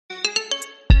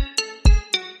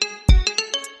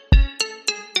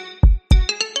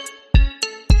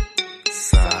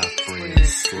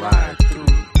slide through.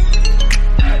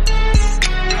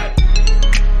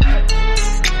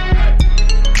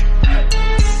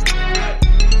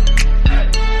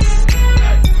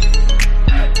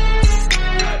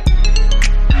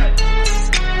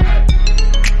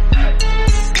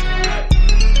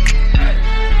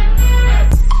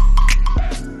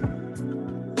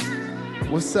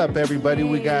 What's up, everybody? Hey.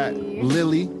 We got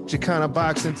Lily, Chicana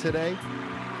Boxing today.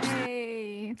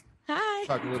 Hey. Hi.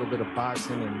 Talk a little bit of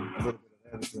boxing and a little bit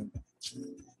of everything.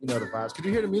 You know the vibes. Could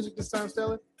you hear the music this time,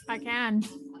 Stella? I can.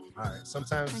 All right.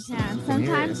 Sometimes I can.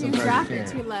 Sometimes you drop it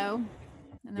too low.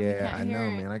 And then yeah, I know,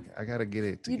 man. I got to get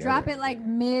it together. You drop it like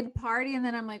mid-party, and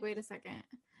then I'm like, wait a second.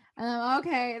 And I'm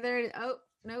okay. There it is. Oh.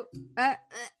 Nope. Right.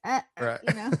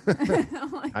 You know?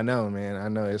 I know, man. I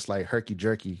know. It's like herky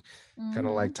jerky, kind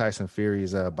of like Tyson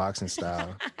Fury's boxing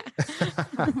style.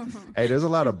 Hey, there's a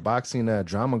lot of boxing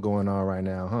drama going on right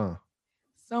now, huh?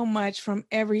 So much from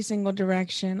every single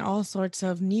direction, all sorts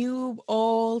of new,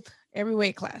 old, every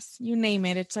weight class. You name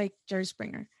it. It's like Jerry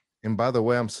Springer. And by the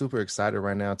way, I'm super excited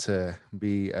right now to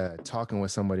be talking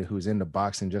with somebody who's into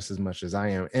boxing just as much as I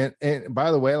am. And by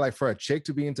the way, like for a chick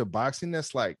to be into boxing,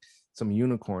 that's like some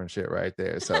unicorn shit right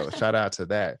there. So shout out to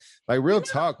that. Like real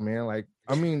talk, man. Like,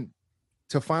 I mean,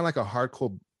 to find like a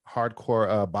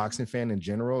hardcore boxing fan in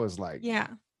general is like, yeah,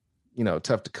 you know,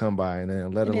 tough to come by. And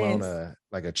then let alone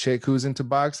like a chick who's into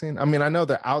boxing. I mean, I know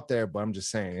they're out there, but I'm just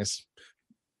saying it's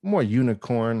more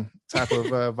unicorn type of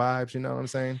vibes. You know what I'm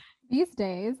saying? These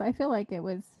days, I feel like it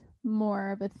was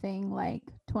more of a thing like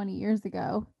 20 years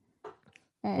ago.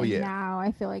 And now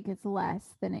I feel like it's less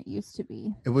than it used to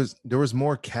be. There was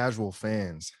more casual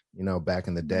fans, you know, back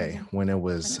in the day when it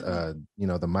was, you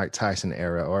know, the Mike Tyson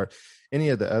era or any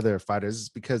of the other fighters. It's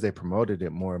because they promoted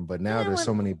it more. But now there's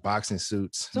so many boxing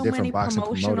suits, so different many boxing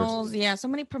promoters. Yeah, so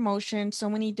many promotions, so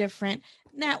many different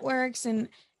networks. And,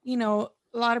 you know,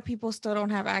 a lot of people still don't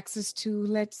have access to,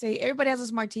 let's say, everybody has a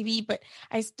smart TV, but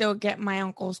I still get my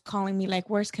uncles calling me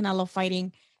like, where's Canelo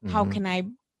fighting? How can I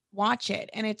watch it?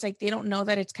 And it's like they don't know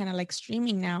that it's kind of like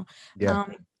streaming now.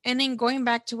 And then going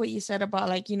back to what you said about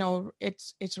like, you know,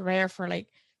 it's rare for like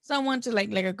someone to like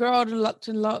a girl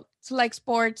to like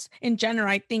sports in general.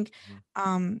 I think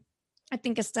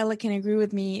Estella can agree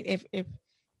with me if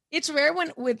it's rare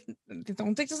when with,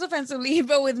 don't take this offensively,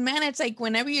 but with men it's like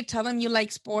whenever you tell them you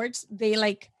like sports, they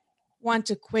like want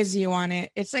to quiz you on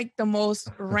it. It's like the most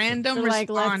random response.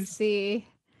 Like, let's see.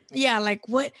 Yeah, like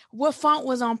what font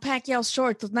was on Pacquiao's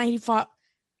shorts with 90 font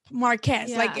Marquez?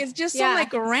 Yeah. Like it's just some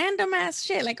like random ass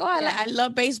shit. Like, I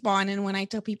love baseball. And then when I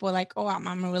tell people like, oh, I'm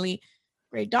a really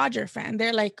great Dodger fan,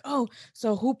 they're like, oh,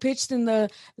 so who pitched in the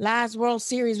last World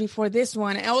Series before this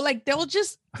one? And like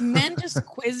men just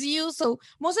quiz you. So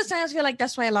most of the time I feel like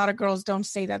that's why a lot of girls don't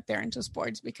say that they're into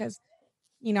sports because,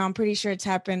 you know, I'm pretty sure it's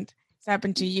happened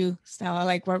to you, Stella.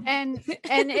 Like and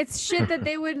it's shit that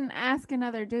they wouldn't ask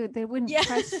another dude. They wouldn't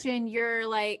question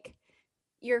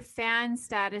your fan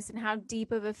status and how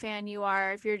deep of a fan you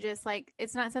are. If you're just like,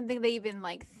 it's not something they even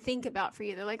like think about for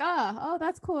you. They're like, oh,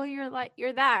 that's cool. You're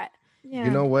that. Yeah.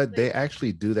 You know what? They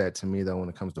actually do that to me though when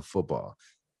it comes to football,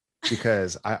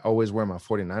 because I always wear my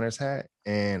 49ers hat,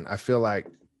 and I feel like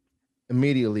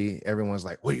immediately everyone's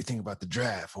like, "What do you think about the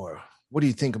draft?" or "What do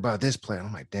you think about this play?" And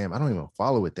I'm like, damn, I don't even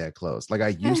follow it that close. Like I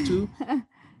used to,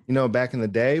 you know, back in the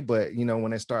day. But, you know,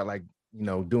 when I start like, you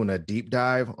know, doing a deep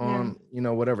dive on, you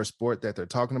know, whatever sport that they're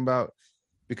talking about,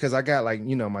 because I got like,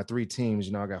 you know, my three teams,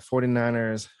 you know, I got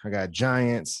 49ers, I got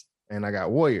Giants, and I got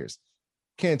Warriors.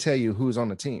 Can't tell you who's on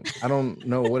the team. I don't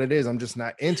know what it is. I'm just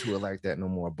not into it like that no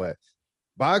more. But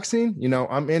boxing, you know,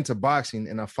 I'm into boxing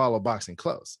and I follow boxing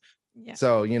close. Yeah.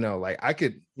 So, you know, like I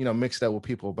could, you know, mix that with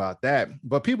people about that,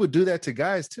 but people do that to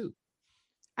guys too.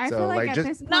 I feel like at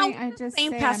this point, I just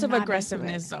same passive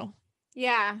aggressiveness though.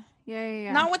 Yeah.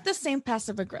 Not with the same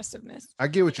passive aggressiveness. I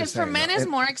get what you're saying. Because for men, it's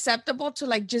more acceptable to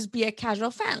like just be a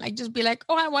casual fan, like just be like,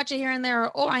 oh, I watch it here and there,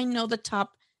 or oh, I know the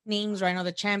top names or I know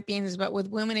the champions. But with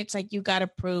women, it's like you got to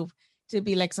prove to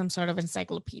be like some sort of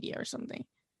encyclopedia or something.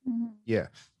 Yeah.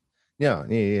 Yeah,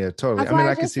 totally. That's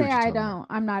I can see what you're talking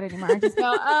I'm not anymore. I just go,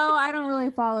 oh, I don't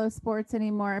really follow sports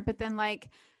anymore. But then like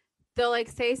they'll like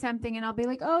say something and I'll be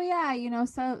like, oh yeah, you know,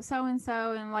 so and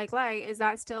so, and like is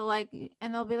that still like?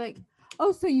 And they'll be like,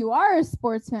 oh, so you are a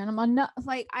sports fan? I'm not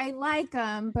like I like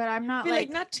them, but I'm not like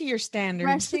not to your standards.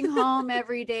 Rushing home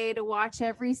every day to watch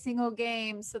every single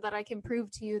game so that I can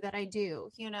prove to you that I do.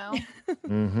 You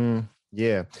know?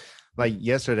 Yeah, like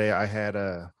yesterday I had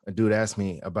a dude ask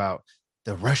me about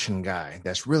the Russian guy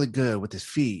that's really good with his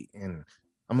feet. And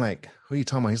I'm like, who are you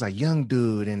talking about? He's like, young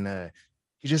dude. And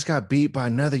he just got beat by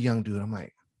another young dude. I'm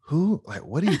like, who? Like,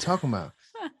 what are you talking about?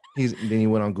 Then he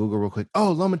went on Google real quick.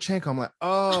 Oh, Lomachenko. I'm like,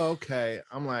 oh, okay.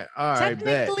 I'm like, all right,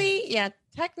 bet.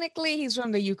 Technically, he's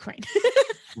from the Ukraine.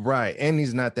 Right. And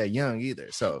he's not that young either.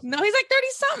 So no, he's like 30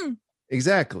 something.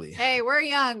 Exactly. Hey, we're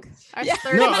young. Yeah.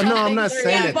 No, I'm not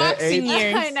saying that. Boxing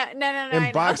years. No.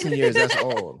 In boxing years, that's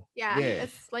old. Yeah,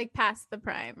 it's like past the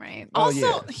prime, right?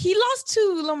 Also, he lost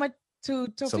to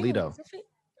Salido.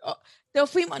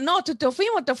 Teofimo. No, to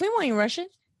Teofimo in Russian.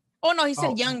 Oh no, he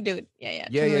said young dude. Yeah.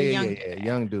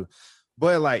 Young dude.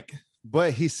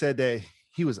 But he said that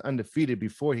he was undefeated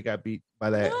before he got beat by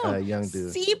that young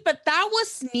dude. See, but that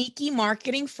was sneaky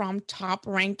marketing from Top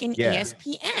Rank in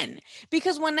ESPN.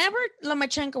 Because whenever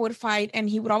Lomachenko would fight, and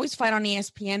he would always fight on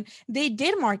ESPN, they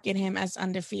did market him as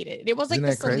undefeated. It was like the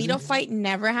Salido fight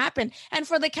never happened. And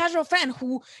for the casual fan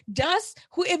who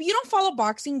if you don't follow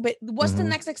boxing, but what's the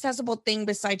next accessible thing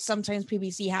besides sometimes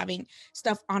PBC having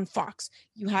stuff on Fox?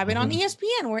 You have it on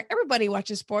ESPN where everybody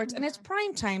watches sports and it's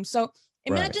prime time. So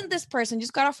imagine this person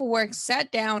just got off of work,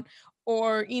 sat down,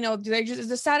 or it's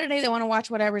a Saturday, they want to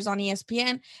watch whatever's on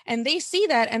ESPN, and they see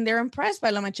that and they're impressed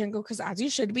by Lomachenko, because as you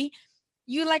should be,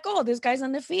 you like, oh, this guy's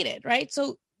undefeated, right?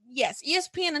 So yes,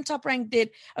 ESPN and Top Rank did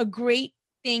a great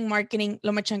thing marketing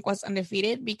Lomachenko as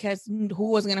undefeated, because who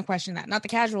was going to question that? Not the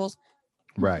casuals.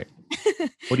 Right.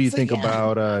 What do you think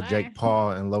about Jake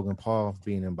Paul and Logan Paul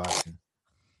being in boxing?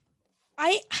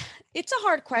 It's a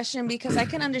hard question, because I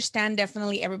can understand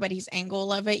definitely everybody's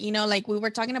angle of it. Like we were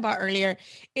talking about earlier,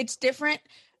 it's different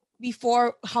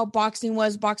before how boxing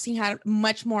was. Boxing had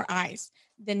much more eyes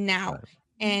than now,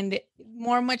 and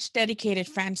much dedicated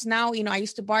fans. Now, I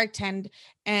used to bartend,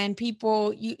 and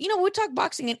people, we talk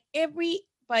boxing, and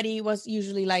everybody was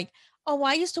usually like, oh,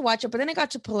 well, I used to watch it, but then I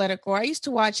got to political. I used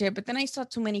to watch it, but then I saw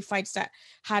too many fights that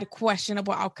had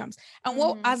questionable outcomes.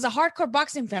 And as a hardcore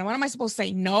boxing fan, what am I supposed to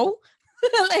say? No?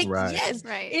 Yes,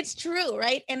 right. It's true,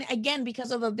 right? And again,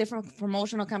 because of the different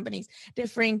promotional companies,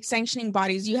 different sanctioning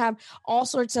bodies, you have all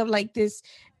sorts of like this,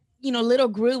 little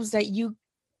groups that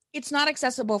it's not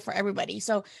accessible for everybody.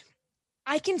 So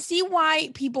I can see why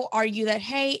people argue that,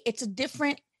 hey, it's a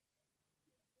different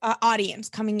audience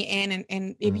coming in,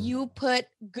 and if you put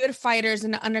good fighters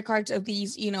in the undercards of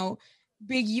these,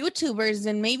 big YouTubers,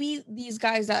 and maybe these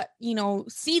guys that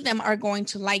see them are going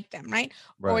to like them, right?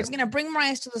 Or it's going to bring more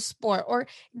eyes to the sport, or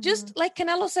just like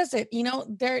Canelo says it,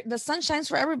 the sun shines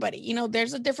for everybody.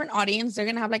 There's a different audience. They're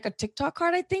going to have like a TikTok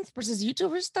card, I think, versus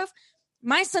YouTuber stuff.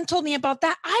 My son told me about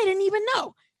that. I didn't even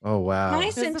know. Oh wow. My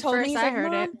son told me, I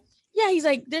heard it. Yeah, he's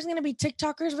like, there's going to be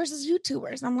TikTokers versus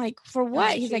YouTubers. I'm like, for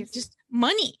what? He's like, just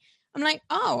money. I'm like,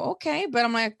 oh, okay. But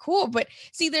I'm like, cool. But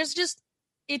see,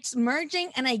 it's merging,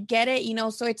 and I get it,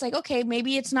 so it's like, okay,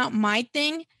 maybe it's not my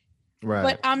thing, right?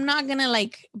 But I'm not gonna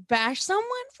like bash someone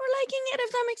for liking it,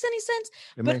 if that makes any sense.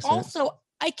 But also,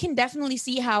 I can definitely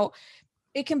see how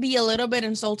it can be a little bit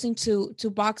insulting to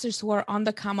boxers who are on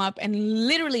the come up and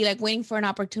literally like waiting for an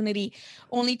opportunity,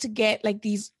 only to get like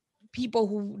these people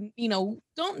who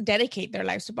don't dedicate their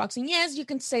lives to boxing. Yes, you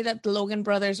can say that the Logan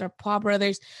brothers or Paul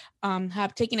brothers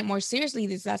have taken it more seriously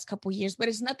these last couple of years, but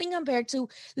it's nothing compared to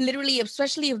literally,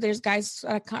 especially if there's guys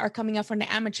are coming up from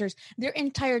the amateurs, their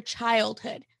entire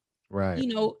childhood, right,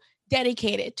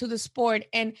 dedicated to the sport.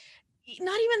 And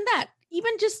not even that,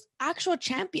 even just actual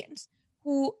champions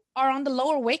who are on the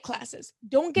lower weight classes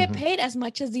don't get paid as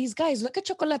much as these guys. Look at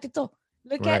Chocolatito.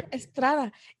 Look at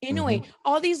Estrada. Anyway,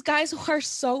 all these guys who are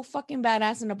so fucking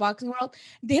badass in the boxing world,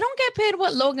 they don't get paid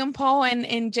what Logan Paul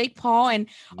and Jake Paul and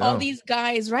all these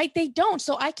guys, right? They don't.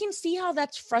 So I can see how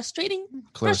that's frustrating.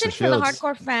 Frustrating for the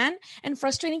hardcore fan and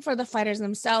frustrating for the fighters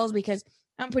themselves, because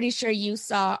I'm pretty sure you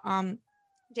saw,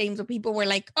 James, where people were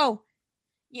like, oh,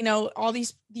 all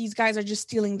these guys are just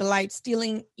stealing the light,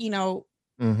 stealing,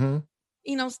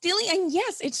 stealing. And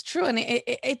yes, it's true. And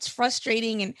it's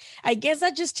frustrating. And I guess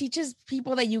that just teaches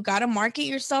people that you got to market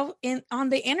yourself on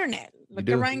the internet. Look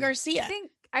at Ryan Garcia.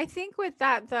 I think with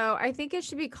that though, I think it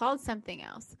should be called something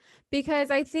else,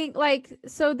 because I think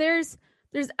so there's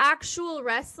actual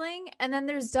wrestling, and then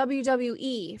there's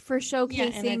WWE for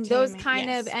showcasing those kind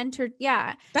of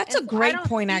That's a great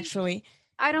point, actually.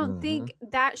 I don't think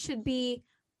that should be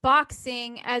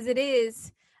boxing as it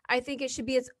is. I think it should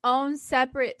be its own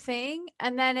separate thing.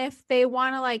 And then if they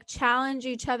want to like challenge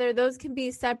each other, those can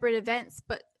be separate events,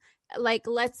 but like,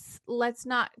 let's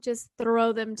not just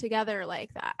throw them together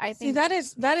like that. I think that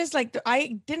is like,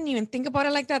 I didn't even think about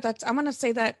it like that. I'm going to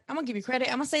say that. I'm going to give you credit.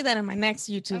 I'm going to say that in my next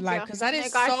YouTube live, because that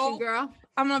is so, girl.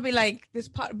 I'm going to be like this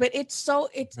part, but it's so,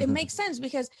 it makes sense,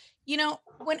 because,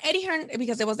 when Eddie Hearn,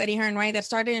 because it was Eddie Hearn, right, that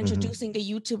started introducing the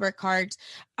YouTuber cards,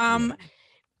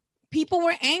 people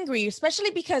were angry,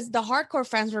 especially because the hardcore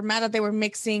fans were mad that they were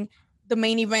mixing the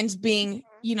main events being,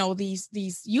 you know, these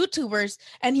YouTubers,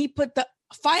 and he put the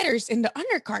fighters in the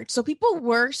undercard. So people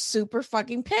were super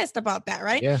fucking pissed about that,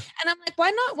 right? Yeah. And I'm like,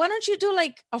 why don't you do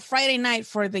like a Friday night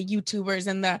for the YouTubers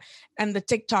and the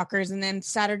TikTokers, and then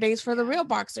Saturdays for the real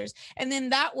boxers? And then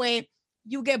that way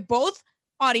you get both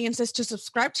audiences to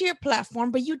subscribe to your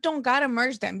platform, but you don't gotta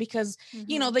merge them, because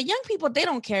you know, the young people, they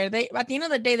don't care. They, at the end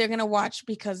of the day, they're gonna watch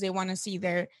because they want to see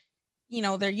their, you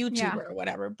know, their YouTuber or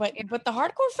whatever. But the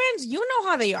hardcore fans, you know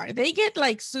how they are. They get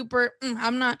like super,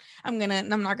 I'm not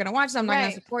gonna watch this, I'm not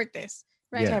gonna support this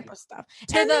type of stuff.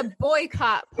 To the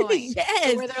boycott point.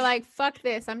 Yes. Where they're like, fuck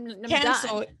this, I'm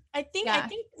cancel. done. I think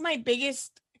my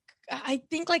biggest,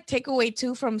 like takeaway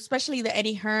too from especially the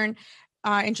Eddie Hearn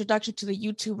introduction to the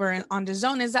YouTuber on the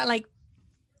Zone is that, like,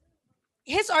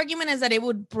 his argument is that it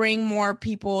would bring more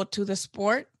people to the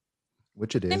sport,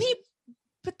 which it is.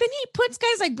 But then he puts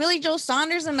guys like Billy Joe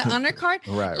Saunders in the undercard.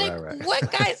 Right.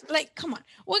 What guys, like, come on,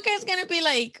 what guy's gonna be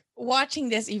like watching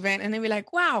this event and then be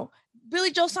like, wow, Billy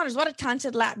Joe Saunders, what a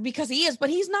talented lad, because he is, but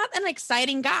he's not an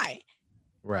exciting guy.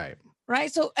 Right.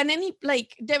 So, and then he,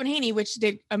 like Devin Haney, which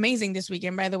did amazing this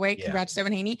weekend, by the way. Congrats,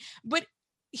 Devin Haney. But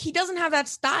he doesn't have that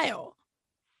style,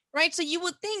 right? So you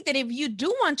would think that if you do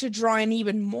want to draw in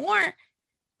even more,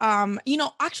 you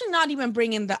know, actually not even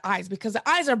bring in the eyes, because the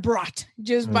eyes are brought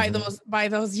just by those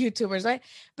YouTubers, right?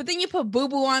 But then you put Boo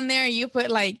Boo on there, you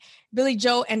put like Billy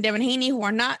Joe and Devin Haney, who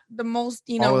are not the most,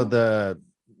 you know, all of the,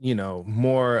 you know,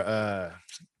 more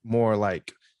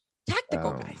like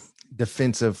tactical guys.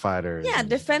 Defensive fighters. Yeah,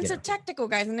 defensive tactical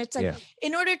guys. And it's like,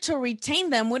 in order to retain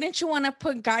them, wouldn't you want to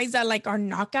put guys that like are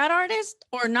knockout artists,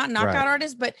 or not knockout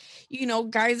artists, but, you know,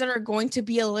 guys that are going to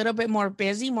be a little bit more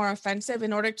busy, more offensive,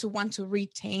 in order to want to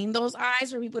retain those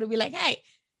eyes, for people to be like, hey,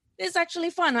 this is actually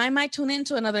fun. I might tune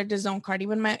into another DAZN card,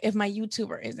 even if my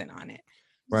YouTuber isn't on it.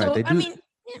 Right. So,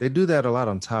 they do that a lot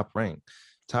on Top Rank.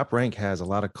 Top Rank has a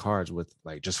lot of cards with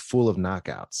like just full of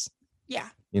knockouts. Yeah.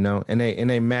 You know, and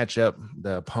they match up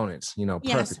the opponents, you know,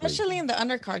 perfectly. Yeah, especially in the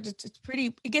undercards, it's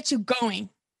pretty, it gets you going.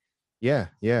 Yeah.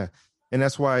 And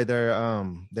that's why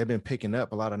they've been picking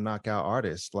up a lot of knockout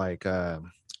artists like F.A.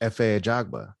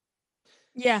 Ajagba.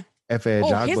 Yeah. F.A.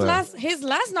 Ajagba. His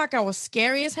last knockout was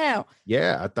scary as hell.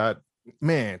 Yeah, I thought,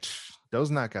 man,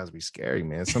 those knockouts be scary,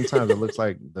 man. Sometimes it looks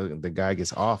like the guy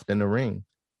gets offed in the ring.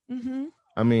 Mm-hmm.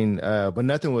 I mean, but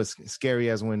nothing was scary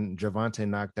as when Gervonta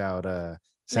knocked out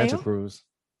Santa Cruz.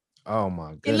 Oh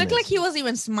my goodness. It looked like he was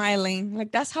even smiling.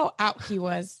 Like, that's how out he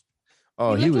was.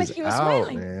 Oh, he was out,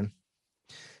 smiling, man.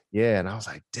 Yeah, and I was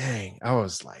like, dang. I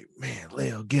was like, man,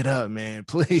 Leo, get up, man,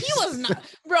 please. He was not,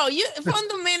 bro. You from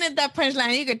the minute that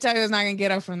punchline, you could tell he was not gonna get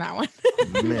up from that one.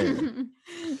 Man.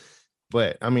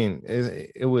 But I mean,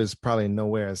 it was probably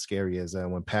nowhere as scary as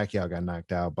when Pacquiao got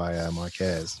knocked out by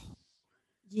Marquez.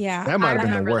 Yeah, that might have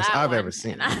been the worst I've ever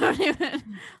seen. I don't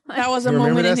even, that was a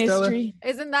moment in history.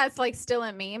 Isn't that like still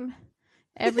a meme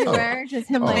everywhere? Just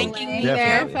him like laying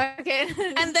there, fucking.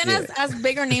 And then as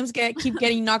bigger names keep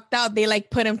getting knocked out, they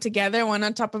like put them together, one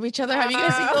on top of each other. Have you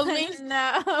guys seen those memes?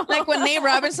 No. Like when Nate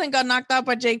Robinson got knocked out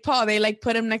by Jake Paul, they like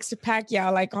put him next to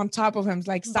Pacquiao, like on top of him,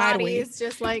 like sideways, bodies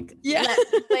just like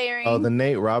layering. Oh, the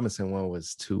Nate Robinson one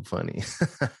was too funny.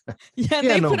 Yeah, he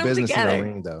they had no put them business together. in the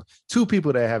ring though. Two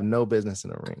people that have no business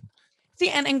in the ring. See,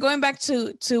 and going back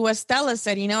to what Stella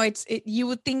said, you know, you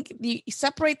would think you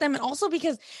separate them, and also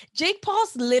because Jake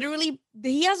Paul's literally,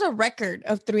 he has a record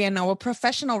of 3-0, a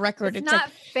professional record. It's not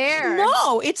like, fair.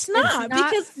 No, it's not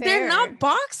because fair. They're not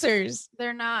boxers.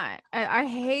 They're not. I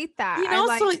hate that. You know,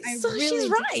 so really she's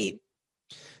right.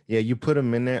 Yeah, you put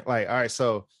them in there. Like, all right,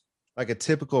 so like a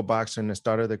typical boxer in the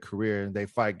start of their career, they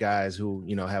fight guys who,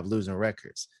 you know, have losing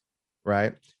records.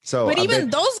 Right. So, but even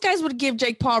those guys would give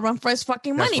Jake Paul a run for his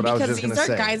fucking money, because these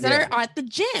are guys that are at the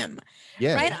gym.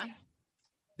 Yeah.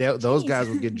 Right. Those guys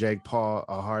would give Jake Paul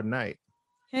a hard night.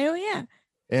 Hell yeah.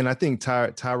 And I think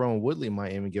Tyrone Woodley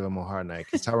might even give him a hard night,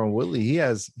 because Tyrone Woodley, he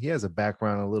has a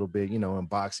background a little bit, you know, in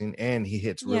boxing, and he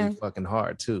hits really fucking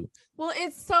hard too. Well,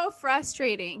 it's so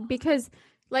frustrating because,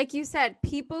 like you said,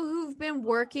 people who've been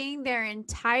working their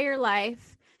entire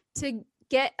life to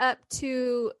get up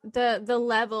to the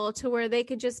level to where they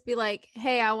could just be like,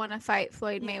 hey, I want to fight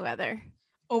Floyd Mayweather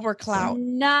over clout,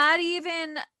 not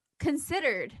even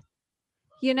considered,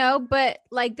 you know. But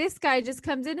like, this guy just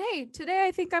comes in, hey, today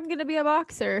I think I'm gonna be a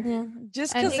boxer,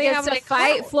 just because they have to like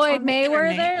fight Floyd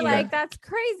Mayweather. Like, that's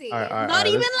crazy. Not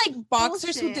even like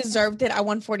boxers who deserved it at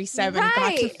 147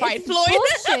 got to fight Floyd.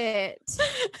 Bullshit.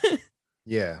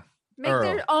 Yeah. Make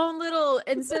their own little,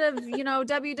 instead of, you know,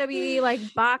 WWE like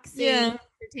boxing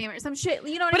entertainment, some shit,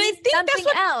 you know what I mean? I think something that's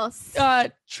what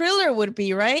else. Triller would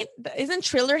be, right? Isn't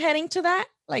Triller heading to that?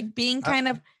 Like being kind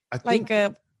of I think, like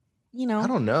a, I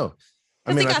don't know.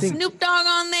 I because mean, they I got think Snoop Dogg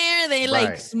on there. They like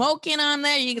Right. smoking on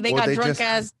there. They Or got they drunk just-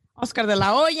 as Oscar de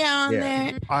la Hoya on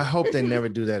there. I hope they never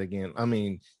do that again. I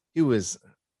mean, he was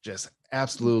just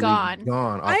absolutely Gone.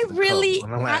 off I the really- cuff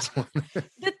on the last one.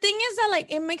 The thing is that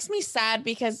like it makes me sad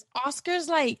because Oscar's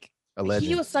like A legend.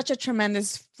 he was such a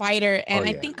tremendous fighter, and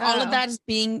I yeah. think all of Oh. that is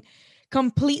being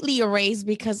completely erased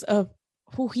because of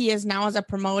who he is now as a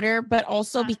promoter, but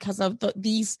also because of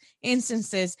these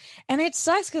instances. And it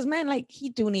sucks because man, like he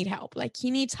do need help. Like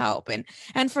he needs help,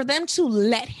 and for them to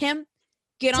let him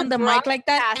get To on the mic like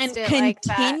that and broadcast it like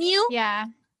that. continue. Yeah.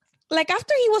 Like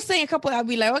after he was saying a couple, I'd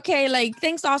be like, okay, like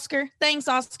thanks Oscar,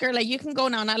 like you can go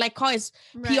now. And I like call his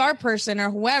PR person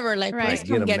or whoever, like Right. please Like,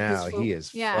 come get him get now. this fool. He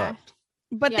is Yeah. fucked.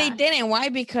 But they Yeah. didn't. Why?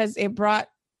 Because it brought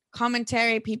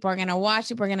commentary. People are gonna watch.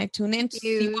 People are gonna tune in to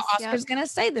see Views, what Oscar's gonna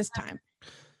say this time.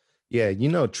 Yeah,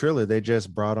 Triller, they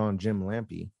just brought on Jim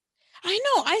Lampy. I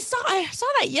know. I saw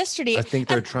that yesterday. I think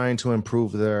they're And trying to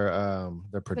improve their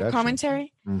production. the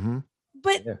commentary. Mm-hmm.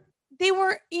 But Yeah. they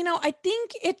were, I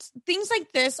think it's things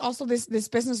like this. Also, this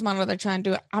business model they're trying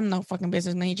to do. I'm no fucking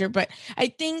business major, but I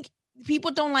think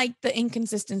people don't like the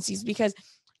inconsistencies because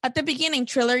at the beginning,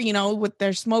 Triller, with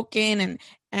their smoking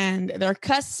and their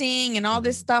cussing and all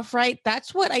this stuff, right?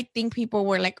 That's what I think people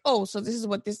were like, oh, so this is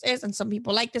what this is. And some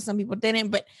people liked this, some people didn't,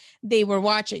 but they were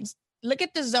watching. Look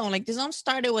at the zone. Like the zone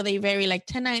started with a very like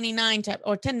 $10.99 type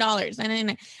or $10.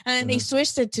 And then they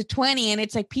switched it to 20. And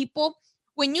it's like people,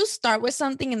 when you start with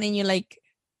something and then you like,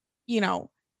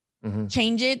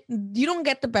 change it, you don't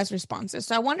get the best responses.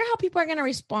 So I wonder how people are going to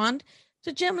respond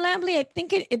to Jim Lampley. I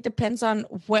think it depends on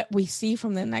what we see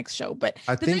from the next show, but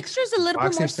I the think next show is a little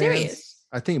bit more serious.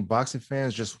 I think boxing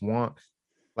fans just want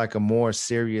like a more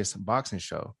serious boxing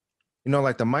show.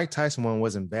 Like the Mike Tyson one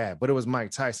wasn't bad, but it was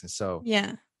Mike Tyson. So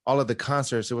Yeah. all of the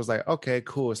concerts, it was like, okay,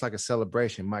 cool. It's like a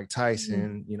celebration. Mike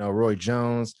Tyson, Roy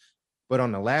Jones. But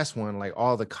on the last one, like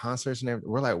all the concerts and everything,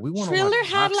 we're like, we want to watch Triller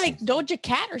had like boxing. Doja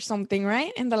Cat or something,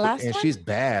 right? In the last And one. she's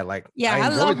bad. Like, Yeah, I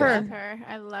enjoyed love that. her.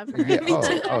 I love her. Yeah. Me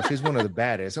too. Oh, she's one of the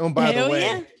baddest. Oh, by Hell the way,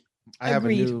 yeah. I have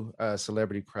Agreed. a new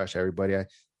celebrity crush, everybody. I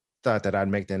thought that I'd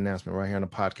make the announcement right here on the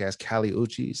podcast. Kali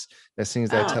Uchis that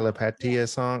sings that Oh, Telepatia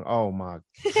song. Oh my.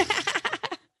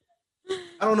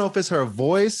 I don't know if it's her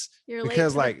voice. You're late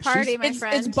Because, to the like, party, my it's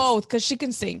friend. both because she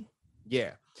can sing.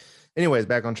 Yeah. Anyways,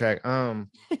 back on track.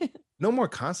 No more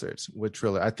concerts with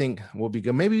Triller. I think will be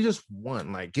good. Maybe just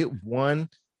one. Like get one.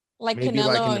 Like Maybe, Canelo,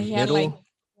 like, in the he had like middle.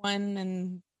 one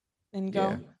and then go. Yeah.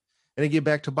 And then get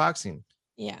back to boxing.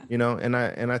 Yeah. And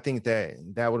I think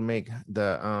that would make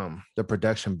the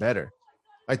production better.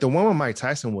 Like the one with Mike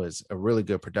Tyson was a really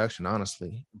good production,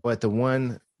 honestly. But the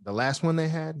last one they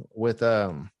had with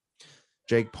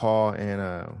Jake Paul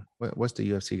and what's the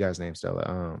UFC guy's name,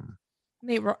 Stella?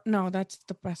 No, that's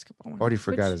the basketball one. Already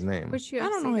forgot his name. Which I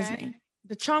don't know his guy? name.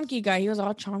 The chonky guy. He was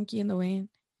all chonky in the way.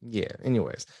 Yeah.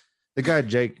 Anyways, the guy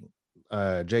Jake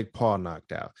Paul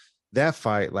knocked out. That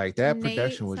fight, like that Nate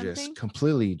production was something? just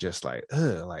completely just like,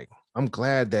 like I'm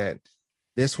glad that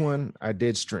this one I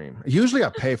did stream. Usually I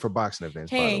pay for boxing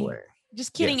events, by Hey, the way.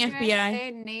 Just kidding, Can I FBI.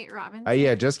 say Nate Robinson.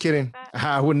 Yeah, just kidding. That-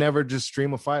 I would never just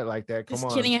stream a fight like that. Come Just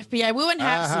on. kidding, FBI. We went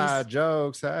halfsies.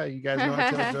 Jokes. You guys know how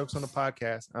to tell jokes on the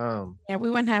podcast. Yeah, we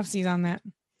went halfsies on that.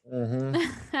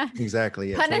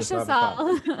 Exactly. Yeah, Punish us 25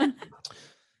 and 5. all.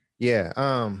 Yeah.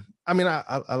 I mean,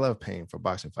 I love paying for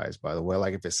boxing fights, by the way.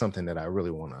 Like if it's something that I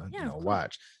really want to Yeah, of course.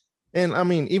 watch. And I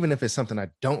mean, even if it's something I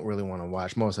don't really want to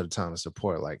watch, most of the time I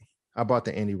support. Like I bought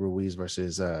the Andy Ruiz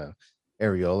versus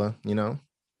Areola,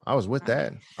 I was with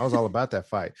that. I was all about that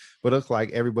fight. But it looked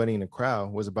like everybody in the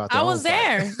crowd was about their I own was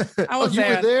fight. there. I was you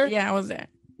there. were there? Yeah, I was there.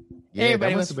 Yeah,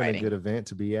 Everybody that was must have been fighting. a good event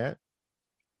to be at.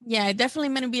 Yeah, it definitely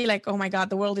meant to be like, oh my God,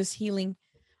 the world is healing.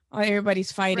 Oh,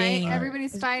 everybody's fighting. Right?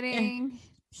 Everybody's It's- fighting.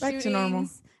 Back to normal.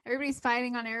 shootings. Everybody's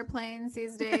fighting on airplanes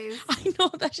these days. I know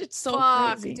that shit's so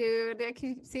Fuck, crazy. dude. I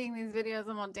keep seeing these videos.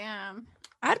 I'm all damn.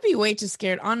 I'd be way too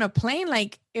scared on a plane.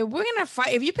 Like, if we're gonna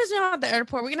fight, if you piss me off at the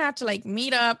airport, we're gonna have to like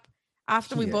meet up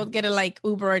after we Yeah. both get a like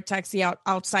Uber or taxi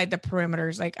outside the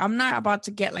perimeters. Like, I'm not about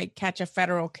to get like catch a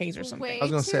federal case or something. Wait. I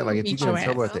was gonna say, like, if you Beat get in your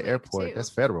trouble ass. at the Like, airport, too. that's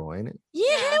federal, ain't it? Yeah,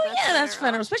 Yeah, hell that's yeah, that's federal.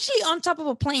 federal. Especially on top of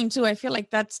a plane too. I feel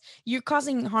like you're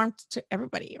causing harm to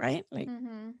everybody, right? Like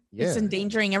Mm-hmm. Yeah, it's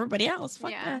endangering everybody else.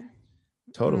 Fuck Yeah. that.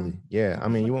 totally. Yeah, I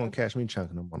mean, you won't catch me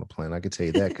chunking them on the plane. I could tell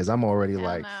you that because I'm already Hell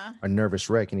like no. a nervous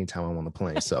wreck anytime I'm on the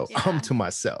plane. So Yeah. I'm to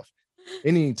myself.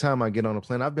 Anytime I get on a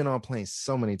plane, I've been on planes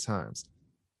so many times.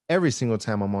 Every single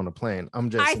time I'm on the plane, I'm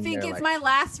just. I in think there it's like, my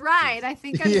last ride. I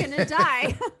think I'm Yeah. gonna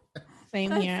die. Same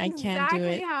That's here. I can't do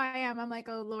exactly it. how I am. I'm like,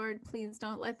 oh Lord, please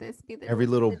don't let this be the Every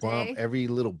little the bump, day. every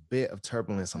little bit of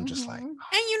turbulence, I'm just like, Mhm. And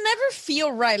you never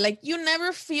feel right. Like you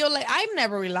never feel like I've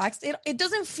never relaxed. It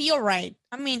doesn't feel right.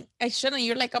 I mean, I shouldn't.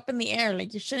 You're like up in the air.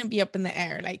 Like you shouldn't be up in the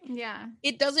air. Like Yeah.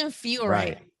 it doesn't feel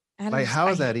right. right. I Like, just- how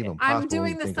I is that hate even it. possible? I'm when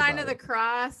doing you the think sign about of the it?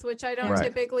 cross, which I don't Right.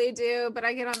 typically do, but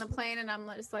I get on the plane and I'm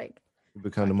just like, You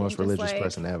become the fucking most just religious like,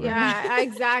 person ever. yeah,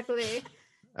 exactly.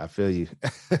 I feel you.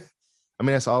 I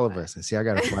mean, that's all of us. And see, I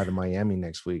got to fly to Miami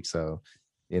next week. So,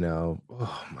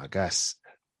 oh my gosh,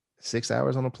 6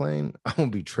 hours on a plane. I'm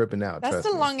going to be tripping out. That's Trust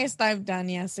the me. longest I've done.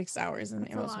 Yeah, 6 hours, and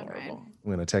It's it a was long ride. horrible.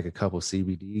 I'm going to take a couple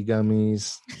CBD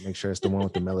gummies, make sure it's the one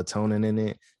with the melatonin in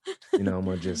it. I'm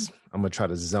going to try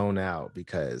to zone out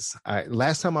because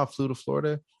last time I flew to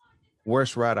Florida,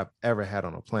 worst ride I've ever had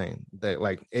on a plane.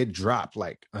 It dropped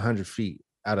like 100 feet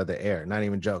out of the air. Not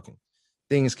even joking.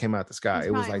 Things came out the sky. It's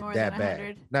It was probably like more that than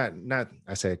bad. 100. Not.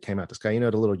 I said it came out the sky.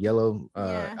 The little yellow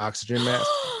Yeah. oxygen mask.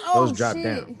 Oh, Those dropped shit.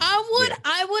 down.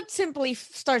 I would simply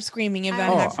start screaming if I that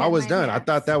would Oh, happened. shit I was my done. I pants.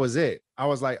 thought that was it. I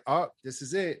was like, oh, this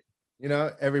is it.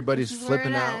 Everybody's This is where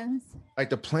flipping it out. ends. Like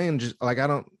the plane just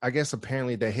I guess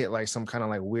apparently they hit like some kind of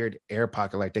like weird air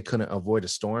pocket, like they couldn't avoid a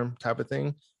storm type of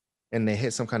thing. And they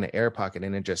hit some kind of air pocket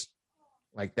and it just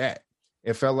like that.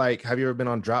 It felt like, have you ever been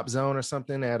on Drop Zone or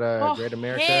something at Great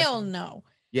America? Hell no.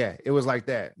 Yeah, it was like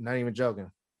that. Not even joking.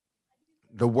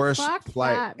 The worst Fuck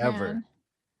flight that, ever. man.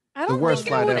 I The don't worst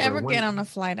think I flight would ever. ever get on a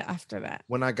flight after that.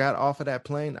 When I got off of that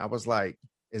plane, I was like,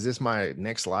 is this my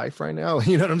next life right now?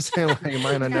 You know what I'm saying? Like, am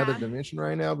I in another Yeah. dimension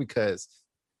right now? Because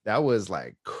that was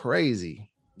like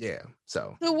crazy. Yeah.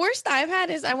 So The worst I've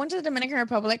had is I went to the Dominican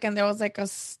Republic and there was like a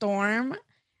storm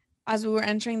as we were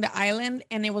entering the island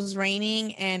and it was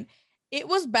raining and it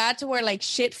was bad to where like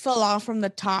shit fell off from the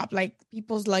top, like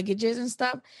people's luggages and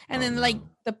stuff. And then like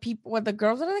the people, what the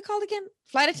girls, what are they called again?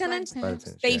 Flight attendants.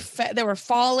 They were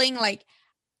falling. Like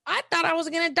I thought I was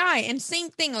gonna die. And same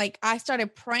thing, like I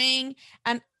started praying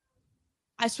and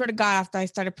I swear to God, after I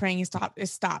started praying, it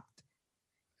stopped.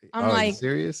 I'm like,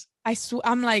 serious?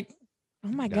 I'm like, oh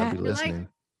my God, God. be listening.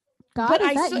 God, But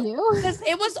is that you? Because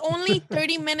it was only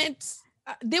 30 minutes.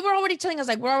 They were already telling us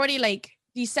like we're already like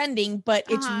descending, but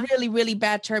it's really, really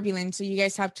bad turbulence. So you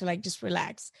guys have to like just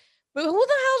relax. But who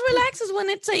the hell relaxes when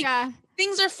it's like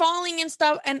things are falling and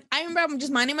stuff? And I remember I'm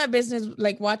just minding my business,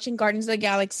 like watching Guardians of the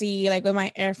Galaxy, like with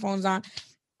my earphones on.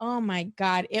 Oh my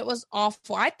God, it was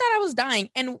awful. I thought I was dying,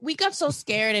 and we got so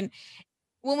scared. And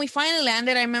when we finally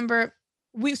landed, I remember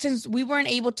since we weren't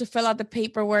able to fill out the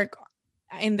paperwork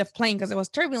in the plane because it was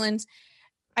turbulence.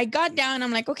 I got down.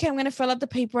 I'm like, okay, I'm gonna fill out the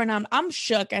paper, and I'm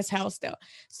shook as hell still.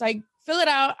 So I fill it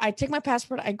out. I take my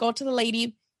passport. I go to the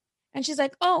lady, and she's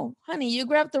like, "Oh, honey, you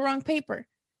grabbed the wrong paper."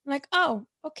 I'm like, "Oh,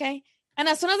 okay." And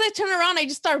as soon as I turn around, I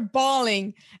just start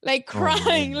bawling, like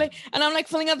crying, and I'm like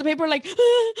filling out the paper, like, like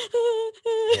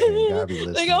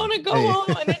I want to go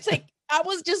home. And it's like I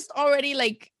was just already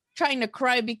like trying to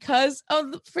cry because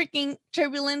of the freaking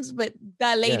turbulence, but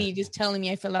that lady just telling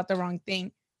me I filled out the wrong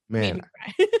thing. Man,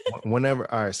 all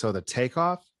right, so the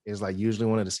takeoff is like usually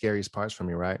one of the scariest parts for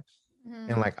me, right?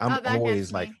 And like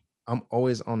I'm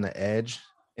always on the edge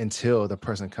until the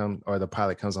person comes or the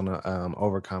pilot comes on the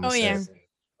overcom and says,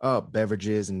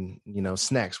 beverages and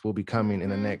snacks will be coming in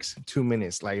the next 2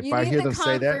 minutes. Like if I hear them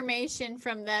say that, confirmation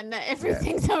from them that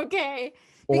everything's okay.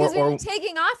 Because when you're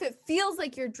taking off, it feels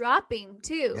like you're dropping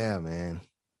too. Yeah, man.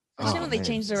 Especially when they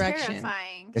change direction.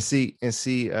 Terrifying. And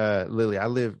see, Lily, I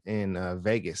live in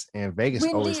Vegas, and Vegas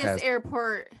always has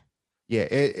airport. Yeah,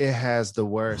 it has the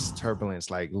worst turbulence,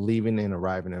 like leaving and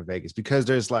arriving in Vegas, because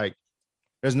there's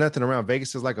nothing around.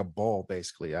 Vegas is like a bowl,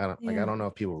 basically. I don't know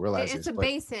if people realize it's a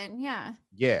basin, yeah.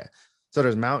 Yeah. So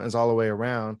there's mountains all the way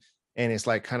around, and it's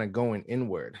like kind of going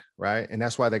inward, right? And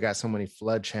that's why they got so many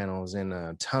flood channels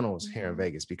and tunnels here in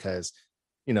Vegas, because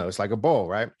it's like a bowl,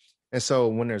 right? And so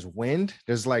when there's wind,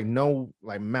 there's like no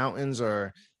like mountains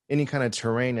or any kind of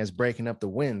terrain that's breaking up the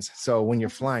winds. So when you're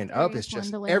flying up, it's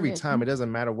just every time, it doesn't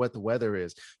matter what the weather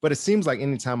is. But it seems like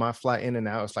anytime I fly in and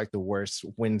out, it's like the worst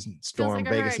windstorm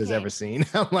Vegas has ever seen.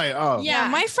 I'm like, oh. Yeah,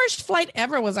 my first flight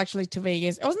ever was actually to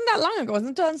Vegas. It wasn't that long ago. It was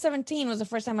in 2017. It was the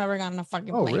first time I ever got on a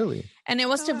fucking plane. Oh, really? And it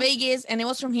was to Vegas, and it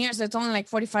was from here. So it's only like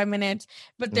 45 minutes.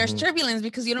 But there's turbulence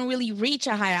because you don't really reach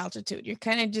a high altitude. You're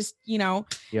kind of just, Yep.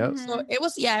 So it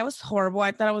was horrible.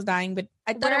 I thought I was dying, but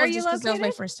I thought it was just because that was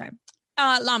my first time.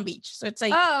 Long Beach, so it's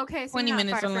like 20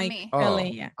 minutes from like LA.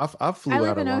 Yeah, I flew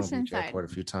out of Long Beach Airport a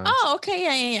few times. Oh,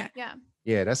 okay, yeah.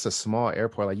 Yeah, that's a small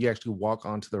airport. Like you actually walk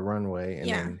onto the runway, and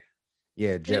then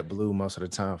Yeah, JetBlue most of the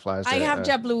time flies. I have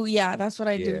JetBlue. Yeah, that's what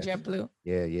I do. yeah. JetBlue.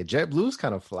 Yeah, JetBlue's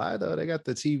kind of fly though. They got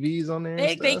the TVs on there.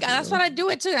 That's what I do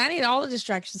it too. I need all the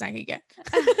distractions I can get.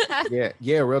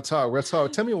 Yeah. Real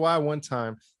talk. Tell me why one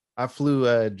time I flew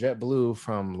JetBlue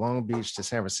from Long Beach to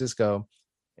San Francisco,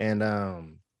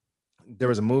 and there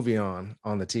was a movie on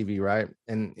the TV, right?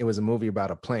 And it was a movie about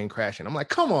a plane crashing. I'm like,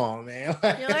 come on, man!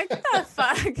 You're like, what the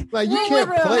fuck? Like, you can't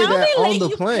play that on the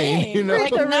plane, you know?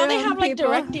 Like now they have like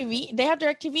people. DirecTV. They have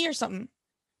DirecTV or something.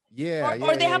 Yeah,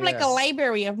 or they have like a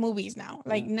library of movies now.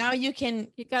 Like now you can.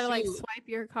 You gotta like swipe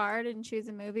your card and choose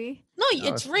a movie. No,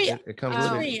 it's free. It comes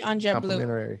with free on JetBlue.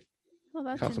 Complimentary. Well,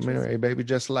 that's Complimentary, baby.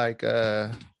 Just like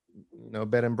bed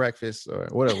and breakfast or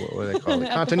whatever. What do they call it?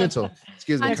 Continental.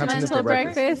 Excuse me. Continental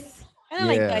breakfast. Kind of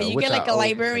like that. You get like a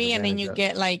library and then you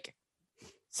get like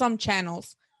some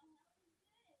channels.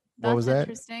 What was that?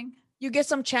 Interesting. You get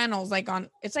some channels like on.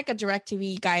 It's like a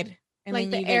DirecTV guide. And like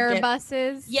then the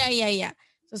Airbuses. Yeah.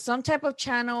 So some type of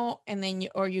channel, and then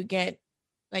you get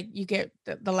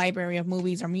the library of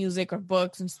movies or music or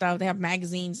books and stuff. They have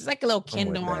magazines. It's like a little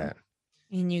Kindle on,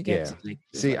 and you get.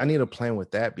 See, I need a plan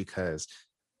with that because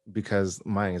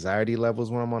my anxiety levels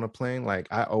when I'm on a plane, like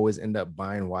I always end up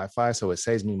buying Wi-Fi, so it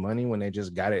saves me money when they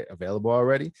just got it available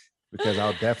already. Because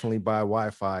I'll definitely buy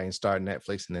Wi-Fi and start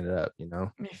Netflixing it up. You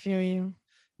know. I feel you.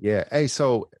 Yeah. Hey,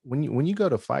 so when you go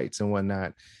to fights and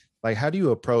whatnot. Like, how do you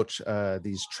approach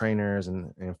these trainers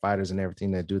and fighters and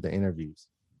everything that do the interviews?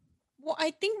 Well,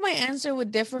 I think my answer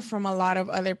would differ from a lot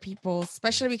of other people,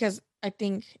 especially because I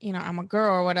think, I'm a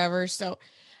girl or whatever. So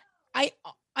I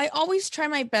always try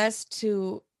my best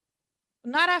to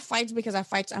not have fights because at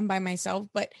fights I'm by myself.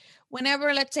 But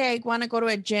whenever, let's say I want to go to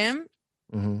a gym,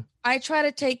 I try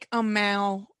to take a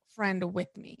male friend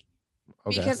with me.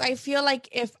 Okay. Because I feel like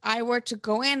if I were to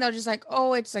go in, they're just like,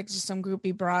 oh, it's like just some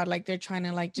groupie broad. Like they're trying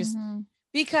to like just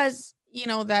because,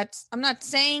 that's I'm not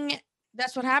saying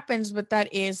that's what happens, but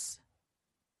that is,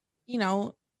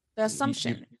 the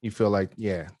assumption. You feel like,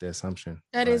 the assumption.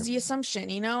 That is the assumption,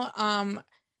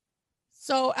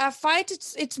 So at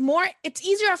fights, it's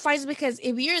easier at fights because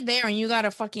if you're there and you got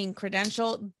a fucking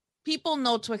credential, people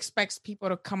know to expect people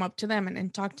to come up to them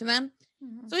and talk to them.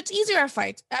 So it's easier at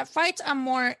fights. At fights,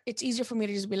 it's easier for me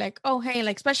to just be like, oh, hey,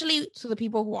 like, especially to the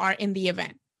people who are in the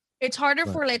event. It's harder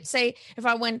for, let's say, if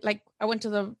I went to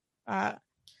the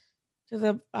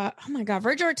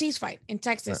Vergil Ortiz fight in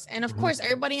Texas. And of course,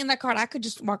 everybody in that card, I could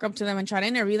just walk up to them and try to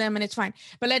interview them and it's fine.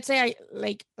 But let's say I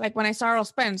like when I saw Errol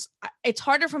Spence, it's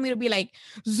harder for me to be like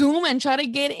Zoom and try to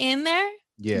get in there.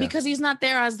 Yeah. Because he's not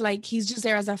there as like, he's just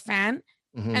there as a fan.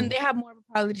 And they have more of a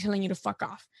probability telling you to fuck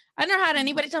off. I never had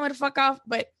anybody tell me to fuck off,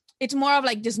 but it's more of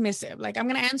like dismissive. Like I'm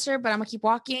going to answer, but I'm going to keep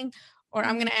walking, or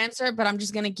I'm going to answer, but I'm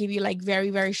just going to give you like very,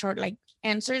 very short, like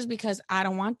answers because I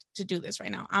don't want to do this right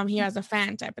now. I'm here as a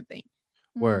fan type of thing.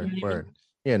 Word.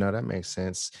 Yeah, no, that makes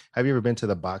sense. Have you ever been to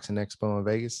the Boxing Expo in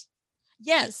Vegas?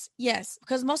 Yes.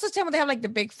 Because most of the time when they have like the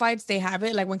big fights, they have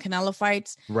it. Like when Canelo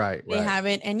fights, they have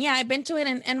it. And yeah, I've been to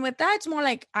it. And with that, it's more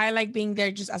like I like being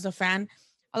there just as a fan.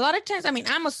 A lot of times, I mean,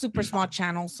 I'm a super small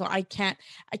channel, so I can't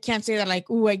say that like,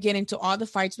 ooh, I get into all the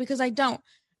fights because I don't.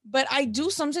 But I do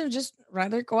sometimes just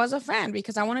rather go as a fan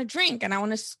because I want to drink and I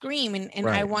want to scream and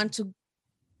I want to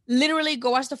literally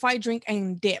go as the fight, drink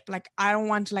and dip. Like I don't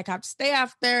want to like have to stay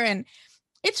after, and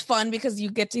it's fun because you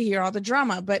get to hear all the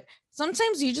drama. But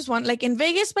sometimes you just want, like in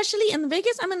Vegas, especially in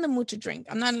Vegas, I'm in the mood to drink.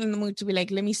 I'm not in the mood to be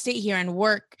like, let me sit here and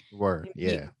work.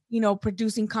 Yeah.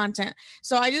 Producing content.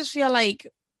 So I just feel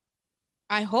like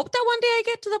I hope that one day I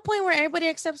get to the point where everybody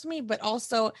accepts me, but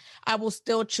also I will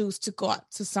still choose to go out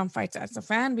to some fights as a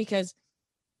fan because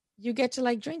you get to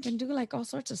like drink and do like all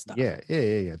sorts of stuff. Yeah,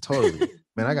 totally.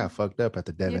 Man, I got fucked up at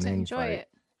the Devin Haney fight.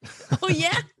 Oh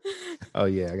yeah. Oh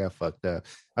yeah, I got fucked up.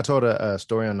 I told a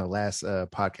story on the last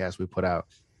podcast we put out.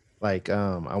 Like,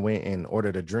 I went and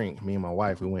ordered a drink. Me and my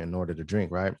wife, we went and ordered a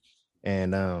drink, right?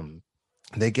 And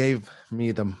they gave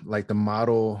me the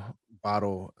model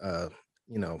bottle,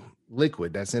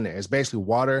 liquid that's in there. It's basically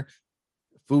water,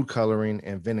 food coloring,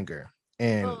 and vinegar.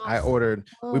 And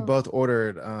we both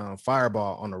ordered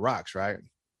Fireball on the rocks, right?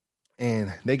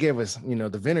 And they gave us,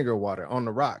 the vinegar water on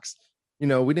the rocks.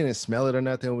 We didn't smell it or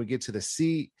nothing. When we get to the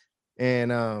seat,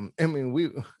 and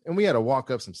we had to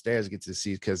walk up some stairs to get to the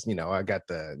seat because I got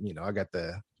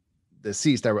the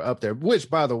seats that were up there, which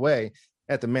by the way,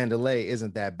 at the Mandalay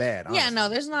isn't that bad. Honestly. Yeah, no,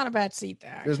 there's not a bad seat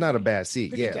there. There's not a bad seat.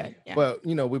 Pretty good, yeah. But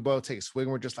we both take a swig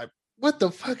and we're just like, what the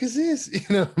fuck is this? You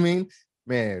know what I mean?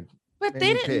 Man. But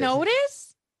they didn't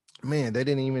notice? Man, they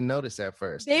didn't even notice at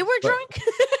first. They were drunk?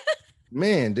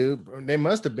 Man, dude, they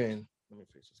must have been. Let me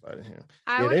fix the slide in here.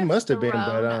 They must have been,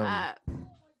 but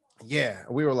Yeah,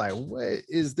 we were like, what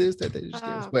is this that they just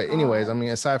gave us? Oh, But anyways, I God. mean,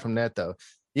 aside from that though,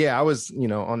 yeah, I was,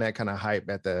 on that kind of hype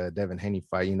at the Devin Haney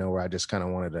fight, where I just kind of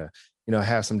wanted to,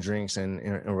 have some drinks and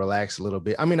relax a little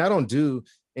bit. I mean, I don't do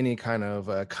any kind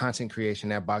of content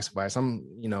creation at boxing fights. I'm,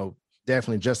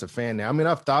 definitely just a fan now. I mean,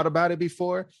 I've thought about it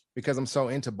before because I'm so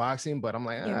into boxing, but I'm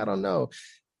like, I don't know.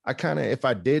 I kind of, if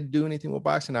I did do anything with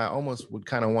boxing, I almost would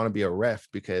kind of want to be a ref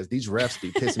because these refs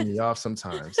be pissing me off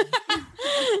sometimes.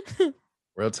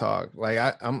 Real talk. Like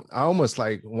I almost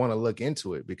like want to look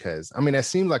into it because I mean that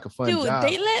seemed like a fun Dude, job.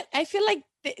 I feel like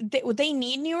they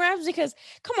need new refs because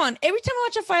come on, every time I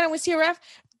watch a fight and we see a ref,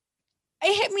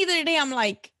 it hit me the other day. I'm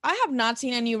like, I have not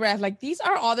seen a new ref. Like these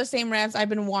are all the same refs I've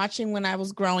been watching when I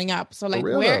was growing up. So like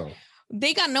where Though.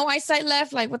 they got no eyesight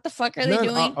left. Like what the fuck are they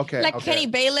doing? Okay. Like Kenny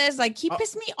Bayless, like he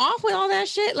pissed me off with all that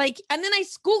shit. Like, and then I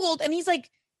Googled and he's like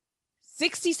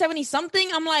 60, 70 something.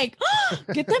 I'm like, oh,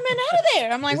 get that man out of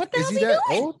there. I'm like, what the hell is he doing?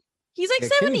 Old? He's like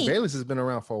 70. Kenny Bayless has been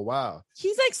around for a while.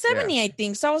 He's like 70, I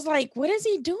think. So I was like, what is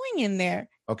he doing in there?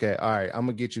 Okay, all right. I'm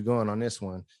gonna get you going on this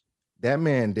one. That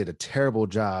man did a terrible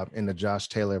job in the Josh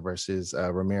Taylor versus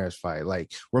Ramirez fight.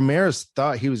 Like Ramirez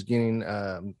thought he was getting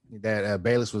that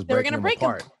Bayless was breaking him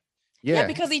apart. Yeah,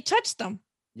 because he touched them.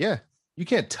 Yeah, you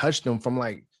can't touch them from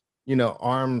like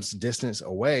arm's distance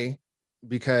away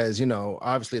because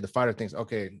obviously the fighter thinks,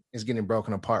 okay, it's getting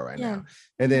broken apart right now,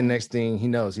 and then next thing he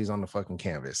knows, he's on the fucking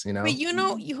canvas. But you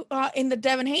in the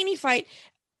Devin Haney fight,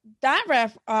 that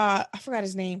ref, I forgot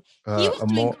his name. He was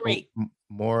doing great.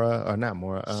 Mora or not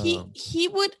Mora. He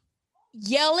would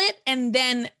yell it and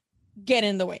then get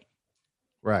in the way.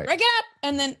 Right. Break it up,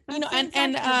 and then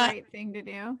and the right thing to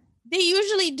do. They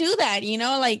usually do that,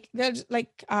 like there's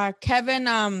like Kevin.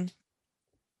 Oh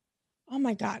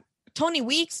my God, Tony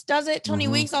Weeks does it. Tony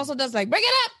Weeks also does like break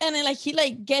it up, and then like he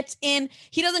like gets in.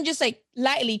 He doesn't just like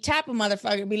lightly tap a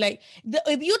motherfucker. Be like,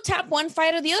 if you tap one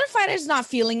fighter, the other fighter is not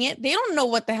feeling it. They don't know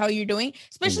what the hell you're doing,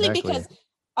 especially because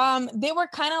they were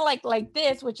kind of like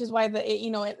this, which is why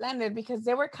it landed because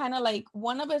they were kind of like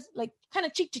one of us like kind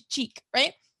of cheek to cheek,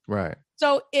 right? Right.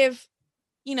 So if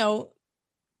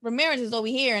Ramirez is over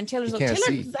here and Taylor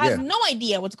has no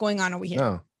idea what's going on over here.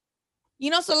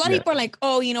 No. So a lot of people are like,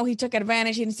 oh, he took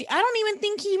advantage. He didn't see. I don't even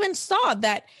think he even saw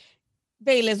that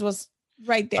Bayless was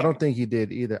right there. I don't think he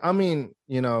did either. I mean,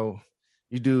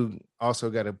 you do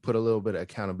also got to put a little bit of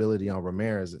accountability on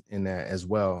Ramirez in that as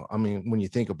well. I mean, when you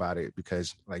think about it,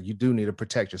 because like you do need to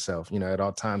protect yourself, at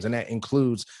all times. And that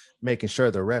includes making sure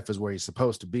the ref is where he's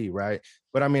supposed to be. Right.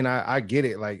 But I mean, I get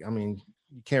it. Like, I mean,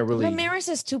 you can't really. Ramirez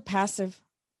is too passive.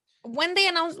 When they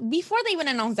before they even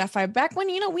announced that fight, back when,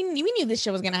 we knew this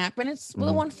shit was going to happen. It's the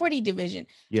 140 division.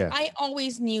 Yeah. I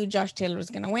always knew Josh Taylor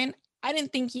was going to win. I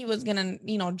didn't think he was going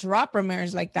to, drop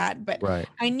Ramirez like that, but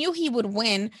I knew he would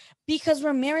win because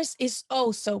Ramirez is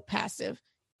so passive.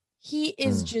 He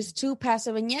is just too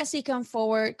passive. And yes, he comes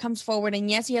forward.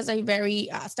 And yes, he has a very,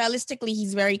 stylistically,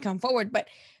 he's very come forward, but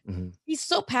he's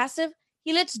so passive.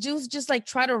 He lets dudes just like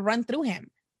try to run through him.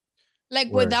 Like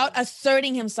without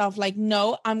asserting himself, like,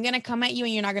 no, I'm going to come at you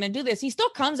and you're not going to do this. He still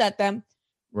comes at them,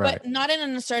 but not in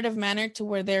an assertive manner to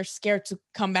where they're scared to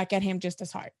come back at him just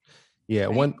as hard. Yeah.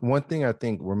 Right? One thing I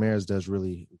think Ramirez does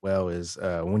really well is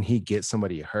when he gets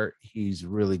somebody hurt, he's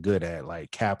really good at like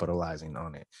capitalizing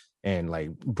on it and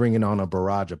like bringing on a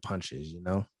barrage of punches,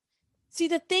 See,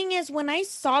 the thing is, when I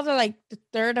saw the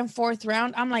third and fourth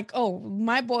round, I'm like, oh,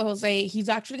 my boy Jose, he's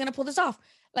actually going to pull this off.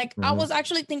 Like, I was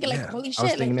actually thinking, like, holy shit. I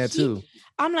was thinking that too.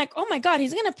 I'm like, oh my God,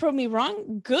 he's going to prove me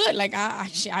wrong. Good. Like,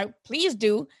 I please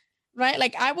do. Right.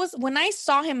 Like, when I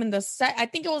saw him in I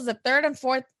think it was the third and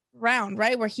fourth round,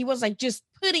 right? Where he was like just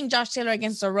putting Josh Taylor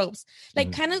against the ropes,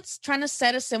 like kind of trying to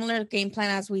set a similar game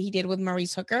plan as he did with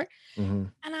Maurice Hooker.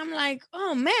 And I'm like,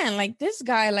 oh man, like this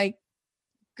guy, like,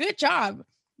 good job.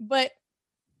 But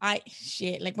like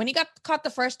when he got caught the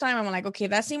first time, I'm like, okay,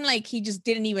 that seemed like he just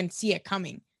didn't even see it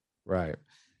coming. Right.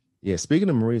 Yeah, speaking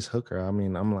of Maurice Hooker, I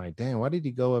mean, I'm like, damn, why did he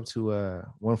go up to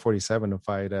 147 to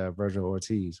fight Virgil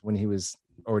Ortiz when he was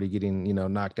already getting,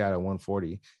 knocked out at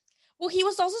 140? Well, he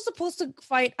was also supposed to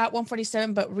fight at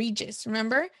 147, but Regis,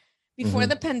 remember? Before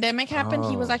the pandemic happened,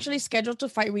 he was actually scheduled to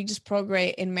fight Regis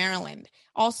Prograis in Maryland,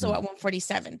 also at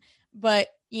 147. But,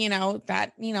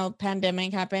 that,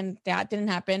 pandemic happened. That didn't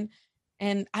happen.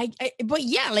 And but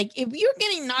yeah, like if you're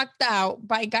getting knocked out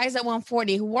by guys at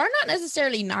 140 who are not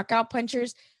necessarily knockout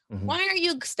punchers, why are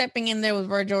you stepping in there with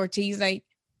Virgil Ortiz? Like,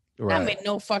 that made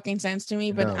no fucking sense to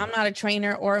me, but I'm not a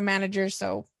trainer or a manager,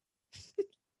 so.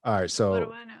 All right, so. What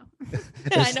do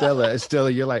I know? Stella,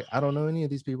 you're like, I don't know any of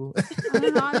these people. I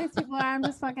don't know all these people are. I'm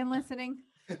just fucking listening.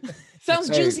 Sounds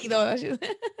Hey. juicy though.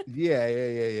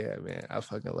 Yeah, man. I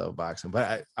fucking love boxing.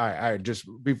 But all right. Just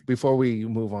before we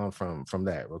move on from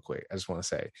that, real quick, I just want to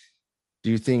say, do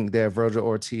you think that Virgil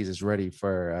Ortiz is ready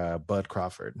for Bud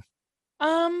Crawford?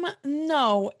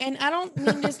 No, and I don't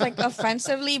mean this like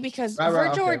offensively because Right,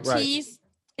 Virgil okay, right. Ortiz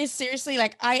is seriously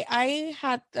like I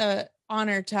had the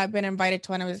honor to have been invited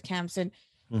to one of his camps, and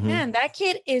Mhm. man, that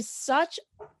kid is such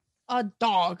a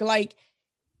dog. Like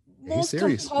He's most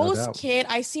serious, no composed doubt. kid.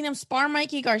 I seen him spar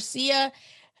Mikey Garcia.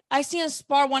 I seen him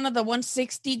spar one of the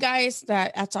 160 guys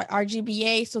that's our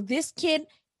RGBA. So this kid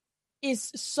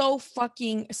is so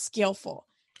fucking skillful.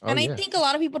 Oh, And I yeah. think a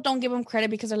lot of people don't give him credit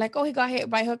because they're like, oh, he got hit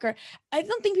by Hooker. I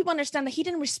don't think people understand that he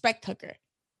didn't respect Hooker,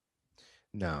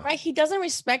 No. right? He doesn't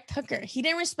respect Hooker. He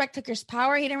didn't respect Hooker's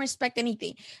power. He didn't respect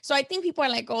anything. So I think people are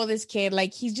like, oh, this kid,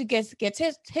 like he just gets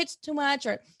hits too much,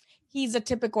 or he's a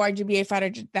typical RGBA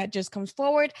fighter that just comes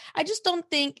forward. I just don't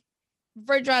think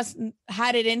Virgil has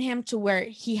had it in him to where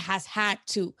he has had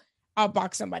to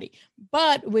outbox somebody.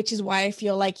 But which is why I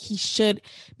feel like he should,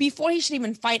 before he should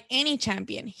even fight any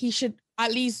champion, he should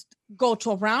at least go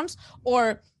 12 rounds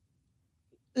or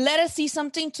let us see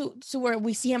something to where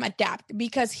we see him adapt,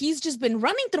 because he's just been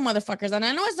running through motherfuckers. And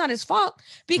I know it's not his fault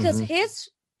because Mhm.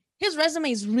 his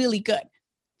resume is really good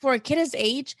for a kid his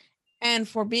age and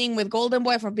for being with Golden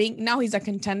Boy, for being, now he's a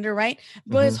contender, right?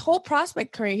 But his whole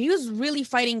prospect career, he was really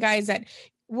fighting guys that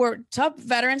were top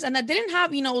veterans and that didn't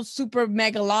have, super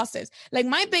mega losses. Like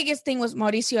my biggest thing was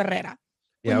Mauricio Herrera.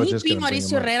 Yeah, I When was he just beat gonna bring him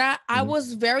Mauricio up. Herrera, I Mhm.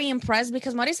 was very impressed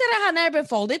because Mauricio Herrera had never been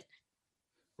folded. And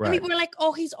Right. people were like,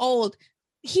 oh, he's old.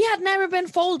 He had never been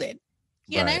folded.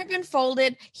 He had Right. never been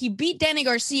folded. He beat Danny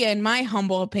Garcia, in my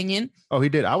humble opinion. Oh, he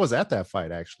did. I was at that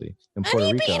fight actually in And Puerto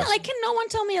he Rico. beat, like, can no one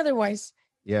tell me otherwise?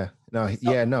 Yeah. No,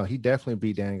 So- he definitely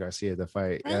beat Danny Garcia the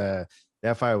fight. Right.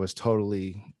 That fight was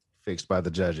totally fixed by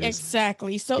the judges.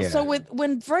 Exactly. So Yeah.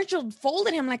 when Virgil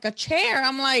folded him like a chair,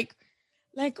 I'm like,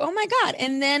 oh my God.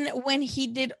 And then when he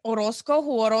did Orozco,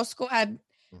 who Orozco had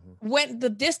Mhm. went the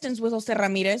distance with Jose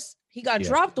Ramirez, he got Yeah.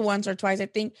 dropped once or twice, I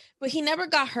think, but he never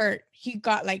got hurt. He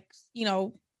got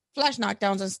flash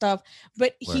knockdowns and stuff,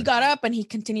 but he Right. got up and he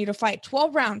continued to fight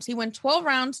 12 rounds. He went 12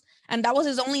 rounds, and that was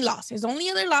his only loss. His only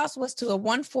other loss was to a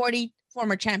 140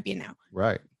 former champion now.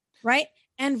 Right. Right.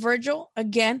 And Virgil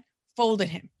again folded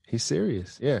him. He's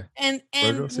serious. Yeah. And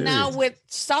Virgil's now serious. with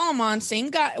Solomon,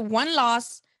 same guy, one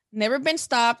loss, never been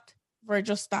stopped.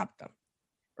 Virgil stopped them.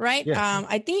 Right. Yeah.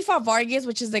 I think he fought Vargas,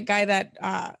 which is the guy that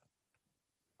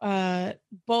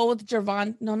both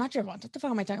Gervonta, no, not Gervonta, what the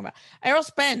fuck am I talking about? Errol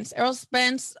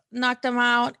Spence knocked him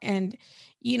out. And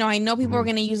I know people are Mhm.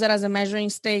 going to use that as a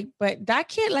measuring stick, but that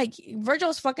kid, like, Virgil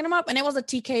was fucking him up, and it was a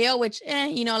TKO, which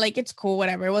like, it's cool,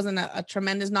 whatever. It wasn't a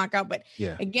tremendous knockout, but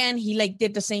Yeah. again, he like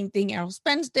did the same thing Errol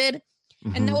Spence did.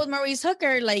 And then Mhm. with Maurice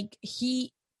Hooker, like,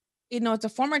 he, it's a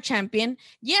former champion.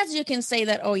 Yes, you can say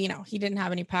that, he didn't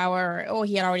have any power, or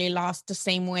he had already lost the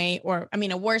same way, or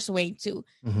a worse way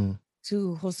Mhm.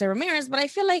 to Jose Ramirez. But I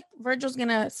feel like Virgil's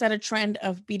gonna set a trend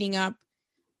of beating up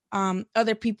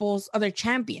other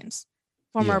champions,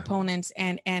 former Yeah. opponents,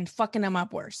 and fucking them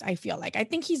up worse. I feel like, I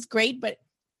think he's great, but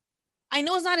I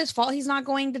know it's not his fault he's not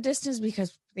going the distance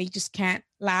because they just can't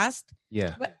last.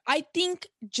 Yeah. But I think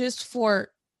just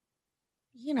for,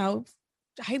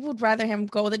 I would rather him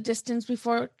go the distance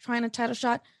before trying a title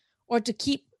shot, or to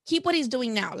keep what he's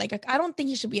doing now. Like, I don't think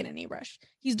he should be in any rush.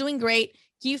 He's doing great.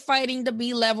 Keep fighting the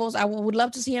B levels. I would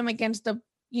love to see him against the,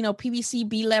 PBC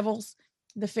B levels,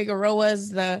 the Figueroas,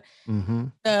 the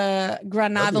Mhm.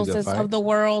 Granados good fight. of the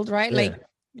world, right? Yeah. Like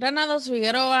Granados,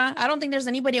 Figueroa. I don't think there's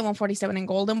anybody at 147 in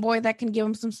Golden Boy that can give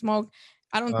him some smoke.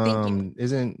 I don't think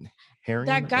Isn't Herring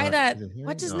that guy is it Herring?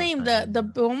 what's his No, it's name? not The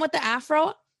Herring. one with the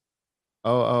afro.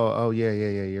 Oh, yeah.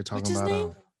 You're talking What's his about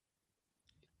name?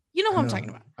 You know who I I'm know- talking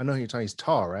about. I know who you're talking. He's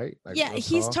tall, right? Like, Yeah, real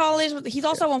he's tall. tallish. He's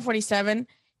also 147.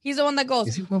 He's the one that goes,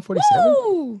 Is he 147?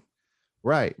 woo!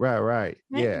 Right. Right?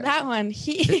 Yeah. That one.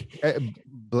 He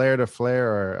Blair the Flair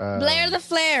or Blair the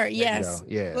Flair. there you Yes. go.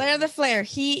 Yeah. Blair the Flair.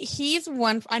 He's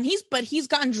one, and he's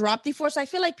gotten dropped before. So I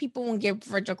feel like people won't give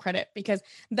Virgil credit because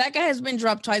that guy has been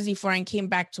dropped twice before and came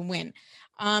back to win.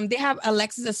 They have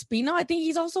Alexis Espino. I think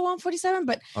he's also 147,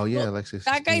 but Oh yeah, well, Alexis.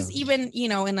 that guy's Espino.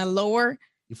 even, in a lower.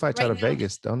 He fights right out of now.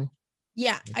 Vegas, don't he?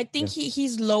 Yeah, I think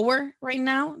he's lower right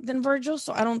now than Virgil.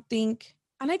 So I don't think,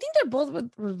 and I think they're both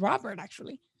with Robert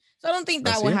actually. So I don't think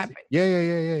that would Garcia? happen.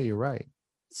 Yeah. You're right.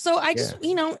 So I just,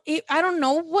 I don't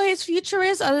know what his future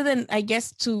is, other than I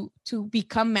guess to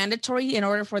become mandatory in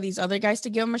order for these other guys to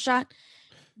give him a shot.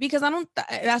 because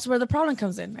that's where the problem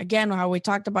comes in. Again, how we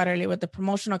talked about earlier with the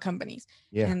promotional companies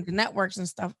and the networks and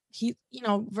stuff.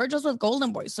 Virgil's with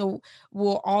Golden Boy. So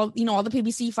will all the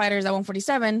PBC fighters at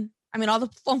 147, all the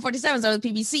 147s are the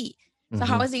PBC. So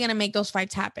how is he going to make those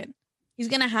fights happen? He's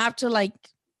going to have to like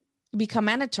become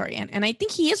mandatory. And I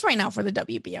think he is right now for the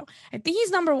WBO. I think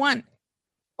he's number 1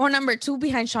 or number 2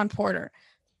 behind Sean Porter.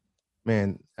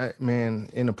 Man,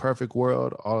 in a perfect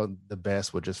world, all of the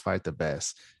best would just fight the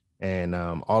best. And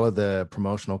all of the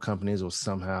promotional companies will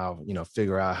somehow,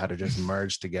 figure out how to just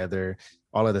merge together.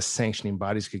 All of the sanctioning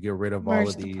bodies could get rid of all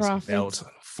of these belts,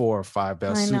 4 or 5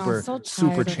 belts,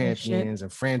 super champions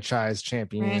and franchise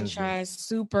champions.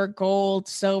 Super, gold,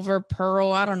 silver,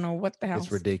 pearl. I don't know what the hell.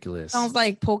 It's ridiculous. Sounds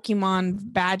like Pokemon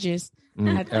badges.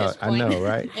 I know,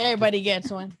 right? Everybody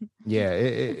gets one. Yeah,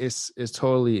 it's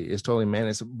totally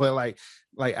madness. But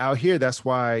like out here, that's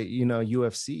why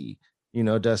UFC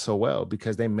does so well,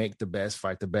 because they make the best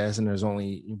fight the best, and there's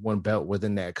only one belt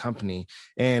within that company.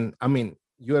 And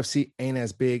UFC ain't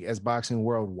as big as boxing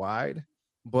worldwide,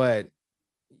 but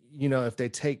if they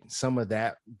take some of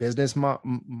that business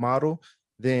model,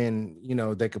 then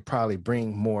they could probably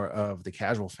bring more of the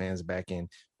casual fans back in,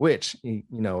 which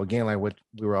again, like what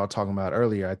we were all talking about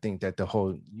earlier, I think that the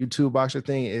whole YouTube boxer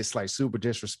thing is like super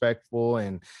disrespectful,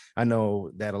 and I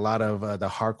know that a lot of the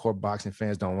hardcore boxing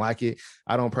fans don't like it.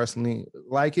 I don't personally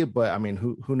like it, but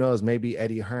who knows? Maybe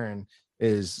Eddie Hearn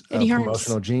is a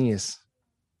promotional genius.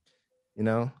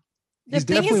 He's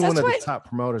definitely one of the top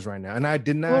promoters right now, and I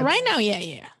did not. Well, right now,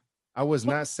 yeah. I was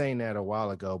not saying that a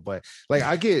while ago, but like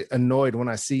I get annoyed when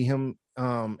I see him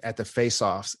at the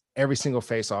face-offs. Every single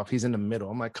face-off, he's in the middle.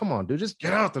 I'm like, come on, dude, just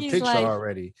get out the picture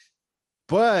already.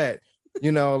 But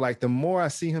like the more I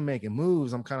see him making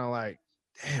moves, I'm kind of like,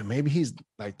 damn, maybe he's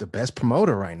like the best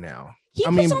promoter right now. He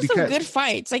puts on some good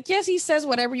fights. Like, yes, he says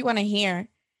whatever you want to hear,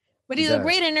 but he's a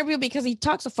great interview because he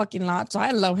talks a fucking lot. So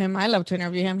I love him. I love to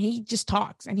interview him. He just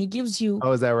talks and he gives you.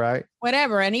 Oh, is that right?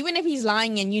 Whatever. And even if he's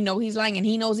lying and he's lying and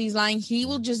he knows he's lying, he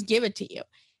will just give it to you.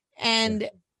 And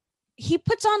he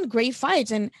puts on great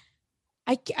fights. And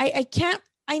I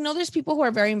know there's people who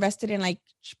are very invested in like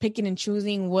picking and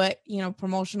choosing what,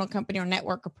 promotional company or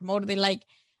network or promoter they like.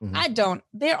 I don't.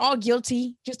 They're all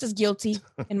guilty, just as guilty,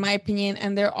 in my opinion.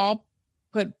 And they're all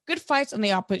put good fights and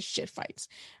they all put shit fights.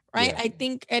 Right. Yeah. I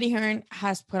think Eddie Hearn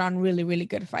has put on really, really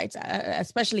good fights,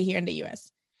 especially here in the U.S.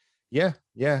 Yeah.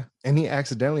 And he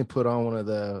accidentally put on one of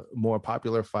the more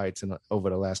popular fights over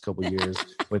the last couple of years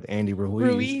with Andy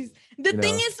Ruiz. The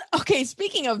thing is, okay,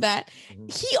 speaking of that,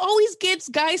 he always gets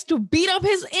guys to beat up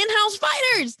his in-house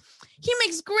fighters. He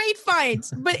makes great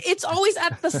fights, but it's always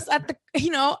at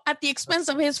the expense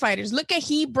of his fighters. Look at,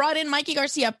 he brought in Mikey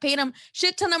Garcia, paid him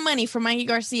shit ton of money for Mikey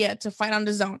Garcia to fight on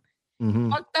DAZN.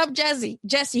 Fucked up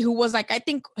Jesse, who was like, I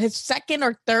think his second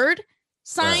or third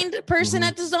signed person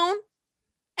at DAZN.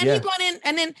 And he brought in,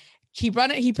 and then he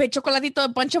paid Chocolatito a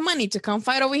bunch of money to come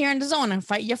fight over here in DAZN and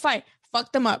fight your fight.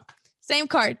 Fucked them up. Same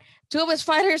card. 2 of his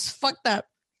fighters fucked up.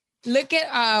 Look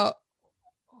at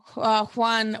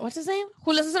Juan, what's his name?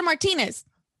 Julio Cesar Martinez.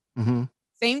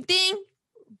 Same thing.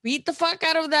 Beat the fuck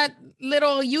out of that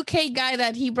little UK guy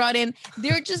that he brought in.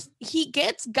 He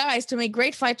gets guys to make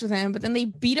great fights with him, but then they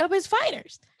beat up his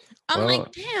fighters. I'm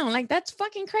like, damn, like that's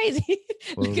fucking crazy.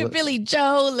 Look at Billy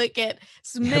Joe, look at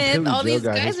Smith. All these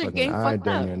guys are getting fucked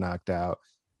up. Knocked out.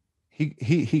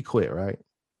 He quit, right?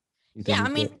 Yeah,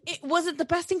 was it the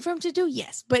best thing for him to do?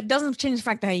 Yes, but it doesn't change the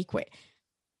fact that he quit.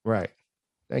 Right.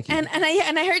 Thank you. And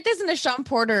I heard this in the Sean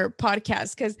Porter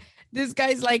podcast, because this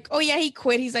guy's like, oh yeah, he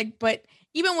quit. He's like, but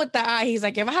even with the eye, he's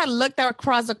like, if I had looked out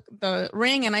across the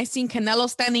ring and I seen Canelo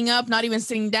standing up, not even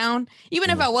sitting down, even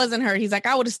if I wasn't hurt, he's like,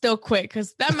 I would have still quit,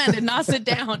 because that man did not sit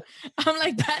down. I'm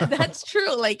like, that's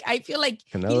true. Like, I feel like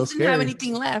Canelo's he doesn't have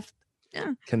anything left.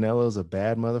 Yeah. Canelo's a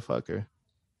bad motherfucker.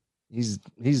 He's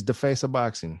the face of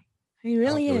boxing. He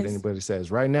really is. What anybody says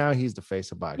right now, he's the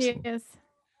face of boxing. Yes.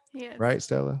 Yes. Right,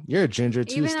 Stella? You're a ginger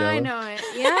too, Even Stella. I know it.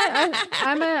 Yeah,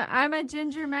 I'm a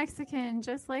ginger Mexican,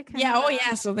 just like Canelo. Yeah. Oh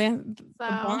yeah. So then the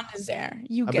bond is there.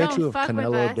 I bet you if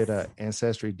Canelo did a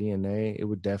ancestry DNA, it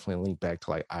would definitely link back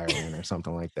to like Ireland or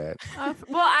something like that.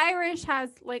 Well, Ireland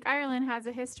has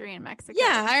a history in Mexico.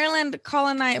 Yeah, Ireland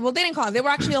colonized. Well, they didn't colonize. They were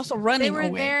actually also running. They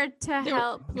were there to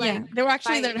help. They were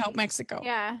actually there to help Mexico.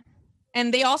 Yeah.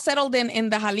 And they all settled in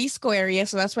the Jalisco area,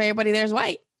 so that's why everybody there is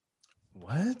white.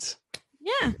 What?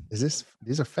 Yeah.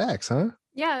 These are facts, huh?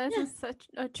 Yeah, this is such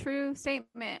a true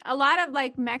statement. A lot of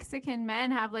like Mexican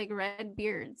men have like red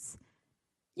beards.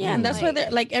 Yeah, and that's why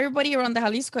they're like everybody around the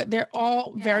Jalisco, they're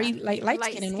all very light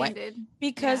skinned and white,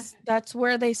 because that's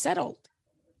where they settled.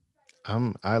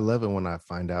 I love it when I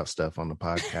find out stuff on the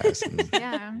podcast and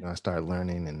Yeah. I start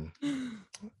learning, and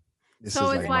this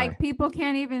So is it's like like people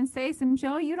can't even say some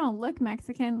show. You don't look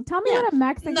Mexican. Tell me what a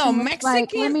Mexican No, looks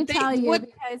like. Let me tell you,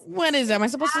 because what is that? Am I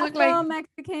supposed to look Afro like?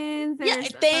 Mexicans. Yeah, There's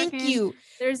thank fucking- you.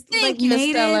 There's Thank like you,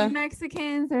 native Estella.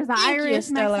 Mexicans. There's Thank you, Irish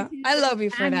Estella. Mexicans. I love you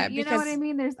for and that you know what I because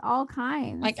mean. There's all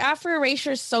kinds. like Afro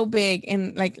erasure is so big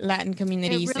in like Latin it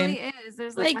communities, really and is.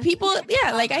 There's like people,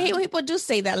 yeah, like I hate when people do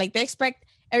say that. Like they expect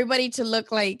everybody to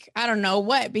look like I don't know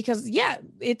what, because yeah,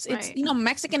 it's Right. you know,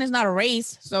 Mexican is not a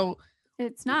race, so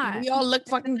It's not. we all look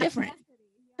fucking different.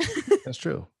 that's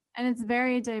true. And it's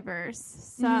very diverse.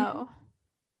 So Mhm.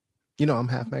 You know, I'm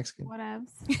half Mexican. whatevs.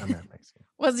 I'm half Mexican.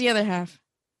 What's the other half?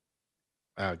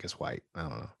 I guess white. I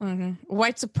don't know.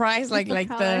 White surprise, like What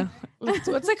the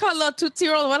what's it called? Little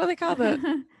 2-year-old. What do they call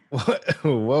the What?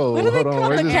 Whoa, What do they hold on. call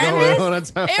Where's it? this Cameras? going? Hold on,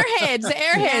 time. airheads? The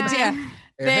airheads, yeah.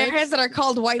 The airheads that are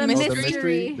called white The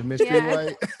mystery. The mystery Yeah.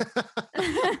 white.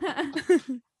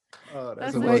 Oh,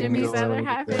 That's a what fucking Jimmy's good one. other Look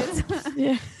half at that. is.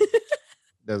 Yeah.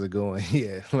 That's a good one.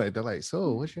 Yeah. Like they're like,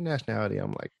 so what's your nationality?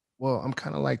 I'm like, well, I'm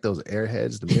kind of like those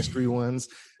airheads, the mystery ones.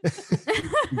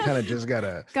 You kind of just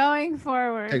gotta Going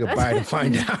forward. take a bite and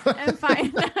find out. And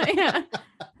find out. Yeah.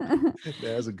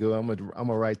 That's a good one. I'm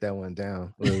gonna write that one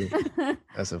down. Really.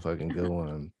 That's a fucking good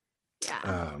one.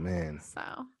 Yeah. Oh man. So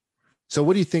So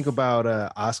what do you think about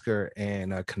Oscar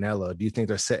and Canelo? Do you think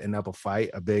they're setting up a fight,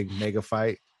 a big mega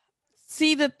fight?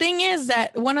 See, the thing is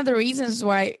that one of the reasons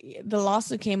why the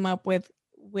lawsuit came up with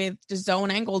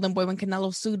DAZN and Golden Boy when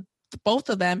Canelo sued both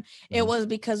of them, it Mhm. was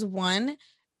because one,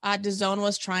 DAZN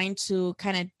was trying to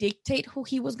kind of dictate who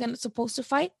he was supposed to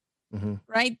fight. Mhm.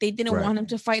 Right? They didn't Right. want him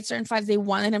to fight certain fights. They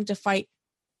wanted him to fight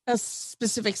a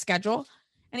specific schedule.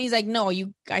 And he's like, no,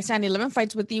 I signed 11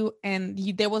 fights with you, and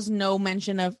there was no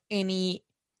mention of any,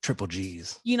 Triple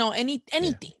G's. you know,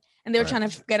 anything. And they were Right. trying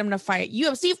to get him to fight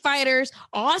UFC fighters,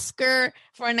 Oscar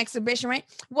for an exhibition, right?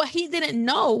 What he didn't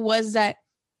know was that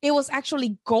it was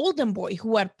actually Golden Boy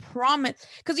who had promised,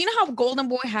 because you know how Golden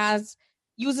Boy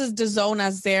uses DAZN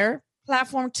as their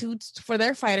platform for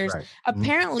their fighters. Right.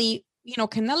 Apparently, you know,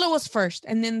 Canelo was first,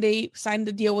 and then they signed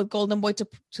the deal with Golden Boy to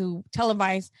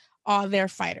televise all their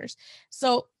fighters.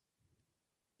 So,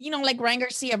 you know, like Ryan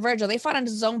Garcia, Virgil, they fought on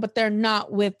DAZN, but they're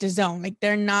not with DAZN. Like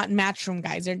they're not Matchroom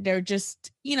guys. They're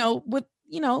just, you know, with,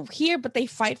 you know, here, but they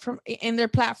fight in their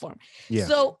platform. Yeah.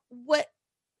 So what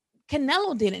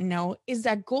Canelo didn't know is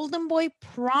that Golden Boy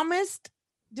promised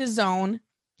DAZN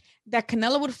that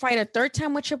Canelo would fight a third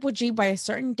time with Triple G by a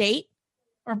certain date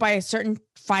or by a certain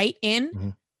fight in.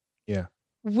 Mhm. Yeah.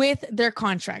 With their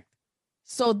contract.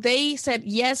 So they said,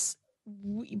 yes,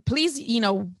 please, you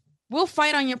know, we'll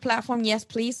fight on your platform. Yes,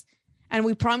 please. And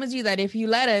we promise you that if you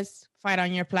let us fight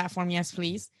on your platform, yes,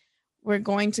 please, we're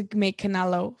going to make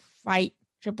Canelo fight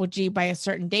Triple G by a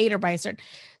certain date or by a certain.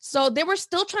 So they were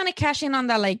still trying to cash in on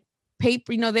that, like,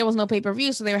 paper, you know, there was no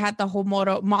pay-per-view. So they had the whole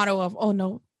motto of, oh,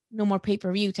 no more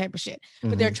pay-per-view type of shit.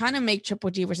 But they're trying to make Triple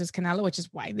G versus Canelo, which is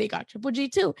why they got Triple G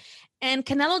too. And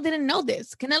Canelo didn't know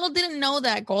this. Canelo didn't know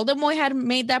that Golden Boy had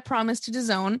made that promise to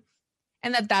DAZN,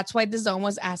 and that's why DAZN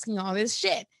was asking all this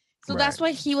shit. So that's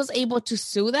why he was able to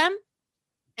sue them.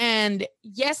 And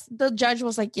yes, the judge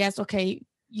was like, yes, okay,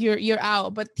 you're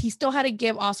out. But he still had to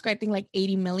give Oscar, I think, like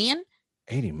 80 million.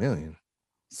 80 million.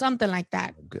 Something like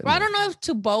that. Goodness. Well, I don't know if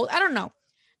to both. I don't know.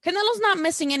 Canelo's not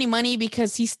missing any money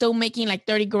because he's still making like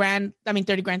 30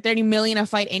 million a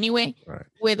fight anyway, Right.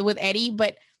 with Eddie.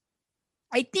 But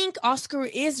I think Oscar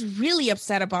is really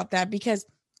upset about that because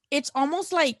it's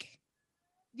almost like,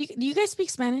 do you guys speak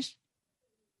Spanish?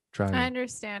 Try I me.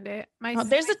 understand it. My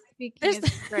there's a- speaking there's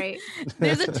is great.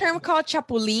 There's a term called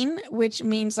chapulín, which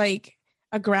means like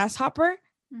a grasshopper,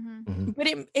 Mhm. but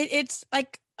it's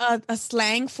like a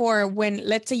slang for when,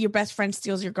 let's say, your best friend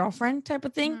steals your girlfriend type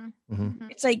of thing. Mhm. Mhm.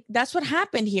 Mhm. It's like that's what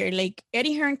happened here. Like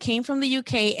Eddie Hearn came from the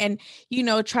UK and, you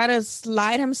know, try to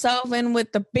slide himself in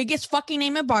with the biggest fucking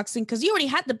name in boxing, because he already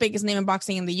had the biggest name in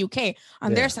boxing in the UK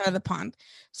on Yeah. their side of the pond.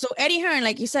 So Eddie Hearn,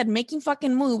 like you said, making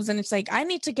fucking moves, and it's like, I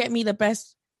need to get me the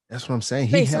best That's what I'm saying.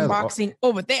 face in boxing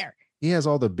over there. He has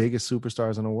all the biggest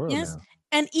superstars in the world Yes. now.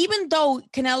 And even though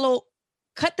Canelo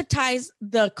cut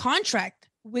the contract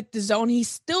with DAZN, he's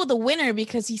still the winner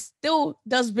because he still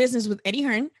does business with Eddie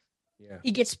Hearn. Yeah.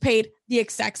 He gets paid the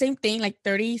exact same thing, like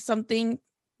 30 something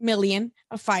million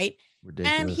a fight.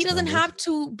 Ridiculous. And he doesn't numbers. have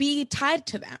to be tied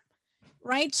to them.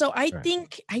 Right. So I Right.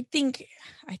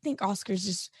 think Oscar's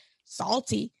just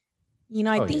salty. You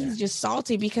know, I Oh, think yeah. he's just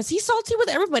salty because he's salty with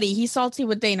everybody. He's salty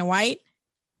with Dana White.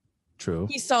 True.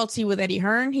 He's salty with Eddie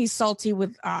Hearn. He's salty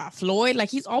with Floyd. Like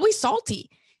he's always salty.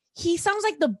 he sounds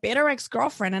like the bitter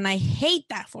ex-girlfriend, and I hate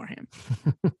that for him.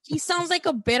 He sounds like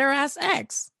a bitter ass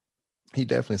ex. He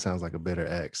definitely sounds like a bitter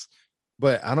ex.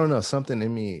 But I don't know, something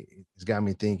in me has got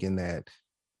me thinking that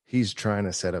he's trying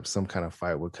to set up some kind of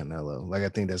fight with Canelo. Like, I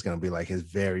think that's going to be like his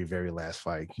very, very last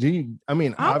fight.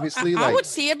 Obviously, I would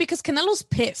see it because Canelo's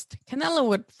pissed. Canelo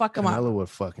would fuck him up. Canelo would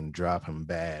fucking drop him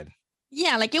bad.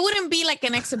 Yeah, like it wouldn't be like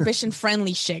an exhibition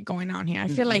friendly shit going on here. I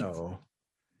feel like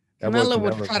Canelo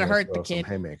would try to hurt the kid.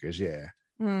 Haymakers, yeah.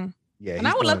 Yeah, and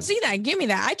I would love to see that. Give me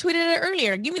that. I tweeted it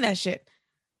earlier. Give me that shit.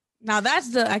 Now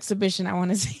that's the exhibition I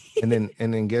want to see. and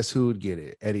then guess who would get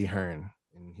it? Eddie Hearn.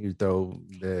 And he'd throw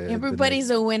everybody's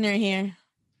a winner here.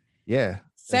 Yeah.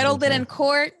 Settled it in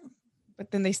court,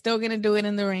 but then they still gonna do it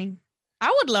in the ring.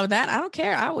 I would love that. I don't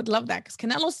care. I would love that because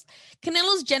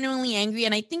Canelo's genuinely angry,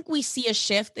 and I think we see a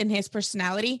shift in his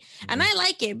personality. And I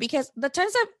like it because the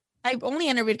times I've only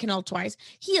interviewed Canelo twice.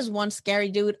 He is one scary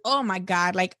dude. Oh my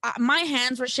God. Like my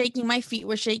hands were shaking. My feet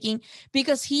were shaking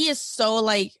because he is so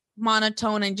like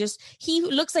monotone and just, he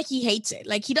looks like he hates it.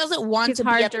 Like he doesn't want to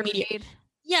be at the media.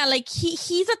 Yeah. Like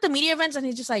he's at the media events and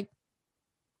he's just like,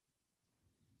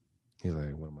 he's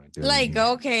like, what am I doing? Like, here?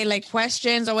 Okay, like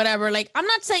questions or whatever. Like, I'm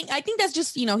not saying, I think that's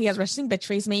just, he has wrestling bitch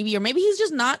face maybe, or maybe he's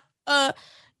just not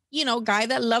guy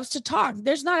that loves to talk.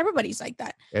 There's not everybody's like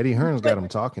that. Eddie Hearn's got him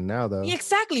talking now though.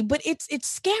 Exactly. But it's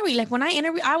scary. Like when I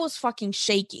interviewed, I was fucking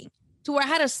shaking to where I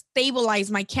had to stabilize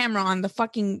my camera on the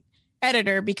fucking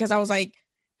editor because I was like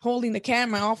holding the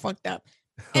camera all fucked up.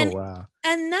 And, wow.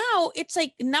 And now it's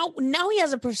like, now he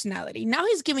has a personality. Now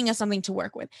he's giving us something to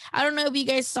work with. I don't know if you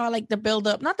guys saw like the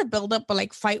buildup, not the buildup, but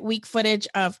like fight week footage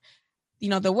of,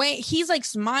 the way he's like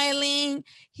smiling.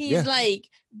 He's like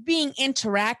being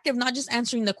interactive, not just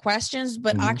answering the questions,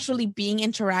 but actually being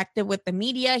interactive with the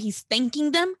media. He's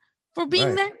thanking them for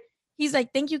being there. He's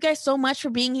like, thank you guys so much for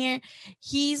being here.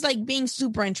 He's like being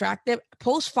super interactive.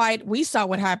 Post-fight, we saw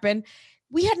what happened.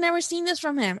 We had never seen this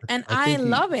from him. And I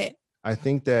love it. I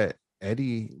think that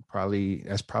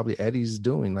that's probably Eddie's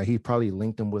doing. Like he probably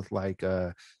linked him with like,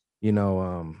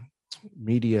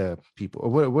 media people, or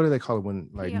what do they call it when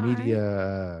like PR?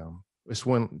 Media it's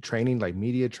when training, like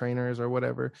media trainers or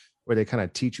whatever, where they kind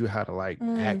of teach you how to like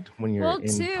act when you're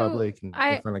in public and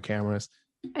in front of cameras.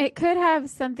 It could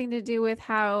have something to do with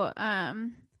how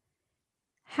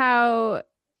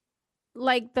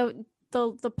like the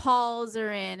Pauls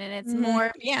are in, and it's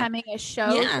more becoming a show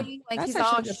thing. Like he's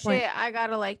all shit. I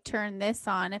gotta like turn this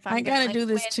on if I gotta do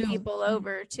this too. People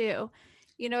over too.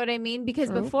 You know what I mean? Because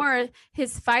before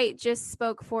his fight just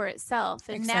spoke for itself,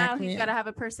 and now he's got to have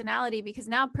a personality because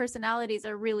now personalities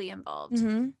are really involved.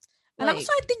 And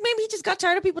also, I think maybe he just got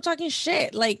tired of people talking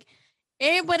shit. Like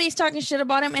everybody's talking shit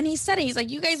about him, and he said it. He's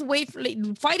like, "You guys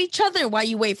fight each other while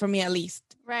you wait for me, at least."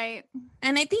 Right.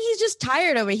 And I think he's just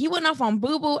tired of it. He went off on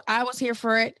Boo Boo. I was here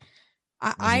for it.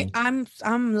 I'm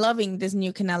loving this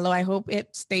new Canelo. I hope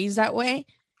it stays that way.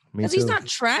 Because he's not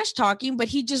trash talking, but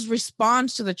he just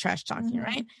responds to the trash talking,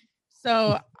 right?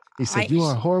 So he said, "You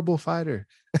are a horrible fighter.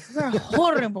 You're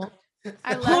horrible."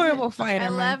 Horrible fighter. I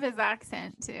love his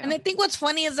accent too. And I think what's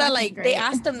funny is that like they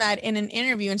asked him that in an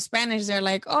interview in Spanish. They're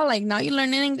like, "Oh, like now you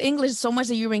learn English so much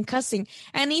that you've been cussing."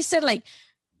 And he said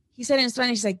in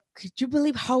Spanish, he's like, "Could you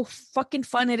believe how fucking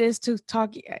fun it is to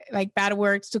talk like bad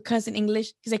words, to cuss in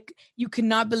English?" He's like, "You could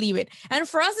not believe it." And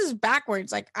for us, it's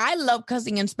backwards. Like I love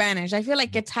cussing in Spanish. I feel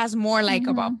like it has more like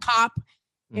about pop.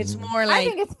 It's more like, I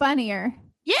think it's funnier.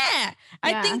 Yeah.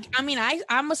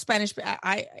 I'm a Spanish.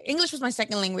 English was my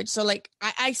second language. So like,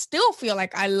 I still feel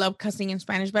like I love cussing in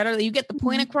Spanish better. You get the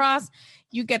point across,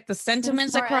 you get the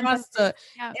sentiments across,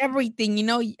 everything,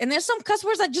 and there's some cuss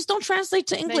words that just don't translate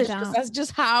to English. That's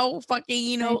just how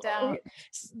fucking,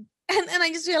 and I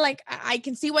just feel like I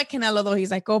can see why Canelo though.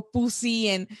 He's like, "Oh, pussy,"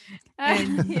 and I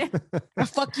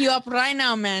fuck you up right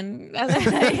now, man.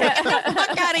 Get the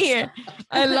fuck out of here.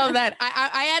 I love that.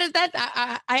 I added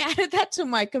that. I added that to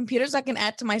my computer so I can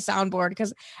add to my soundboard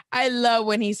because I love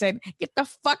when he said, "Get the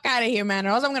fuck out of here, man,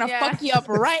 or else I'm gonna fuck you up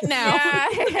right now."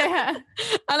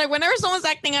 I'm like, whenever someone's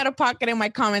acting out of pocket in my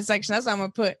comment section, that's what I'm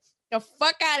gonna put. The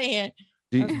fuck out of here.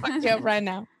 I'll fuck you up right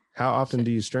now. How often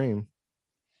do you stream?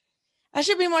 I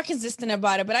should be more consistent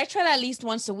about it, but I try that at least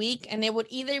once a week, and it would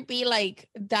either be like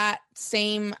that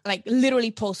same, like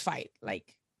literally post-fight,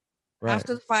 like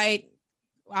after the fight,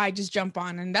 I just jump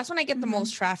on, and that's when I get the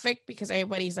most traffic because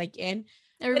everybody's like in.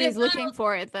 Everybody's looking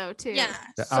for it though too. Yeah,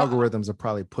 the algorithms are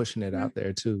probably pushing it out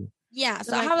there too. Yeah,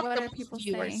 so I have like the most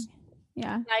viewers.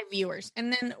 Live viewers,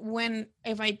 and then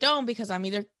if I don't, because I'm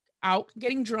either out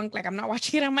getting drunk, like I'm not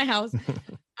watching it at my house,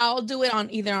 I'll do it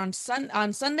on either on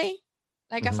Sunday.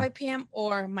 Like at 5 p.m.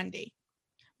 or Monday.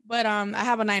 but I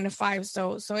have a 9 to 5,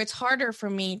 so it's harder for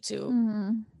me to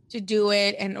Mhm. do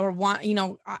it or want,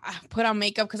 I put on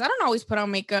makeup, because I don't always put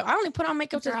on makeup. I only put on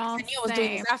makeup because I Girl, knew I was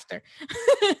doing this same. after.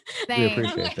 We Same.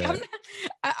 appreciate that.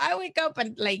 I wake up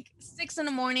at like 6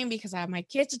 a.m. because I have my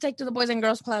kids to take to the Boys and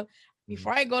Girls Club.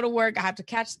 Before I go to work, I have to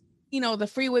catch, the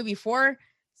freeway before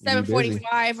You be busy.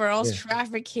 7:45 or else Yeah.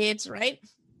 traffic hits, right?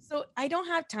 So I don't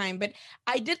have time, but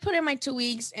I did put in my 2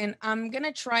 weeks, and I'm going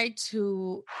to try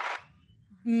to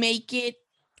make it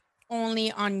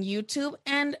only on YouTube.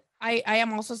 And I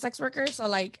am also a sex worker. So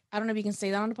like, I don't know if you can say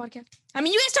that on the podcast. I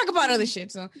mean, you guys talk about other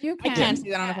shit, so You I can. can't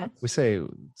say that on the podcast. We say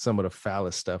some of the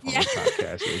foulest stuff on Yeah. the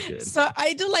podcast. You're good. So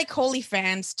I do like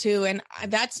OnlyFans too, and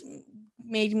that's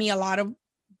made me a lot of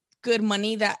good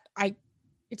money.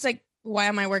 It's like, why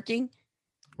am I working?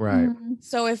 Right. Mhm.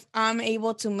 So if I'm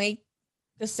able to make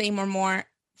the same or more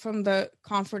from the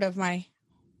comfort of my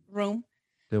room,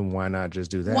 Then why not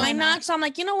just do that? why not? So I'm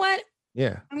like, you know what?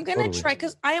 Yeah. I'm gonna totally. try,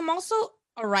 because I am also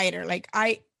a writer. Like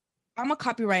I'm a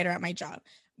copywriter at my job,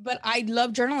 but I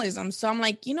love journalism. So I'm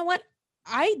like, you know what?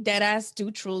 I deadass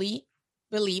do truly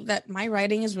believe that my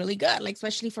writing is really good, like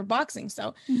especially for boxing.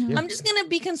 So Mhm. Yeah. I'm just gonna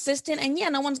be consistent, and yeah,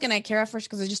 no one's gonna care at first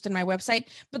because it's just in my website.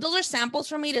 But those are samples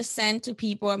for me to send to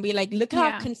people and be like, look how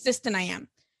Yeah. consistent I am.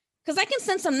 Because I can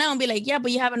send some now and be like, yeah,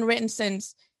 but you haven't written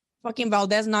since fucking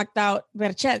Valdez knocked out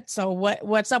Berchet. So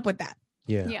what's up with that?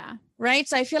 Yeah. Yeah. Right.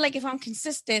 So I feel like if I'm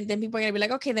consistent, then people are gonna be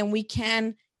like, okay, then we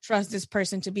can trust this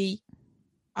person to be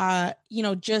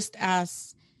just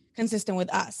as consistent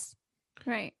with us.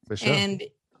 Right. For sure.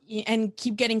 And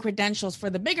keep getting credentials for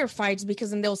the bigger fights,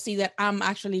 because then they'll see that I'm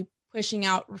actually pushing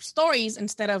out stories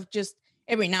instead of just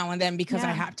every now and then because I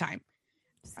Yeah. have time.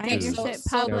 Just Right? get your So- shit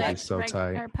so That would be published, so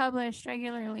tight. or published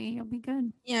regularly. You'll be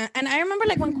good. Yeah. And I remember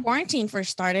like when quarantine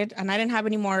first started and I didn't have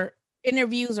any more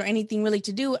interviews or anything really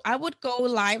to do, I would go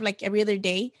live like every other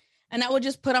day, and I would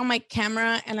just put on my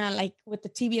camera and I like with the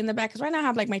TV in the back, because right now I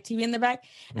have like my TV in the back,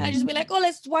 and I just be like, oh,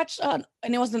 let's watch and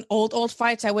it was an old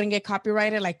fight, so I wouldn't get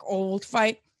copyrighted, like old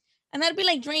fight. And I'd be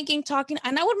like drinking, talking,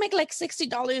 and I would make like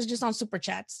 $60 just on super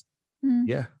chats. Mhm.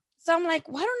 Yeah. So I'm like,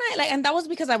 why don't I and that was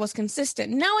because I was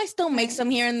consistent. Now I still make Right. some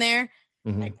here and there.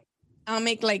 Mhm. Like, I'll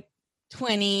make like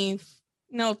 20,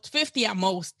 50 at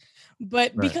most.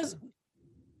 But Right. because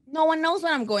no one knows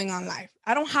when I'm going on live,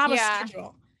 I don't have Yeah. a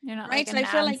schedule. You're not Right, like so I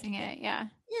feel like- announcing it. Yeah.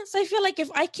 Yeah, so I feel like if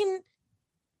I can,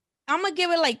 I'm gonna give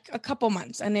it like a couple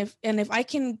months, and if I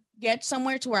can get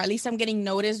somewhere to where at least I'm getting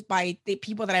noticed by the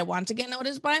people that I want to get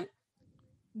noticed by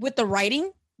with the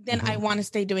writing, then I want to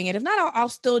stay doing it. If not, I'll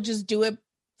still just do it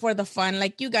for the fun,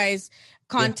 like you guys,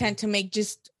 content to make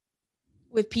just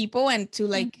with people and to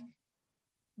like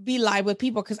be live with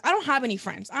people, because I don't have any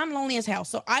friends. I'm lonely as hell,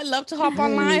 so I love to hop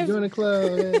on live. Join the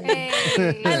club.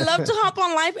 Hey. I love to hop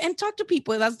on live and talk to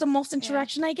people. That's the most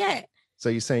interaction I get. So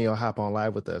you're saying you'll hop on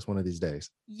live with us one of these days?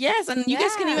 Yes, and you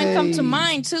guys can even come to Hey.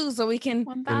 mine too, so we can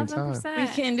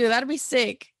 1000%. do. That'd be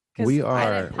sick. 'Cause We Let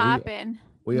are. it poppin'.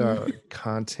 We are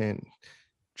content.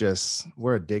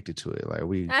 We're addicted to it. Like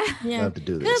we Yeah, love to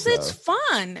do because this. it's So,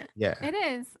 fun. yeah. It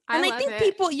is. And I love think it.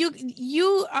 people,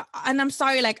 you, and I'm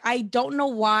sorry, like I don't know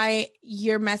why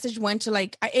your message went to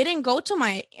like it didn't go to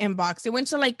my inbox. It went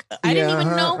to like I didn't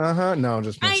even know. No, I'm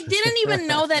just. I messing. didn't even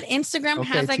know that Instagram Okay,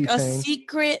 has like a T-Pain.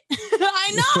 secret.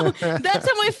 I know, that's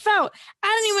how I felt.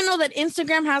 I didn't even know that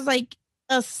Instagram has like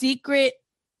a secret,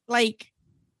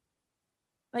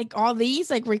 like all these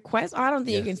like requests. I don't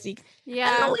think you Yeah. can see. I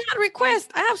Yeah. know we had requests.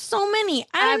 I have so many.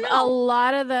 I I have don't a know.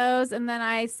 lot of those, and then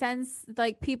I send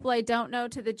like people I don't know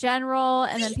to the general,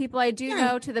 and then people I do Yeah.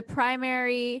 know to the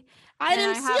primary. I and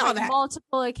didn't have, see all like, that.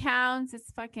 multiple accounts.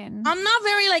 It's fucking. I'm not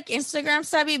very like Instagram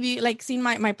savvy. If you like seen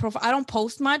my profile, I don't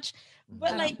post much, but I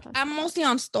don't like post I'm much. mostly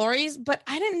on stories. But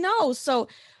I didn't know. So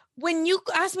when you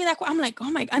asked me that, I'm like,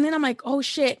 oh my, and then I'm like, oh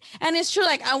shit. And it's true.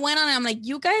 Like I went on, and I'm like,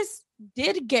 you guys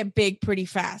did get big pretty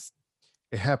fast.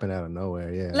 It happened out of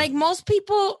nowhere. Yeah. Like most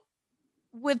people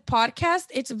with podcasts,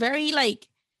 it's very like,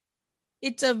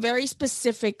 it's a very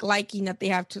specific liking that they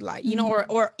have to like, you know,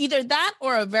 or either that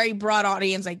or a very broad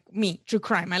audience like me, true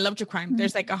crime. I love true crime. Mhm.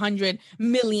 There's like 100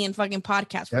 million fucking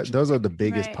podcasts. For true Those are the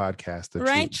biggest Right. podcasts. The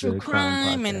Right, true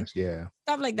crime and- podcasts, yeah.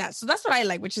 stuff like that. So that's what I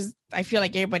like, which is I feel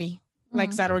like everybody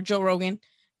likes that, or Joe Rogan.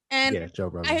 And Yeah, Joe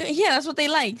Rogan. that's what they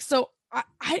like. So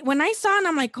I when I saw it,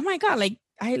 I'm like, oh my God, like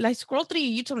I like scroll through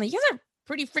your YouTube, I'm like, you guys are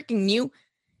pretty freaking new.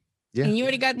 Yeah. And you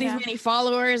already got these Yeah. many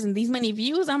followers and these many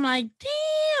views. I'm like,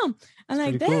 damn. I'm like,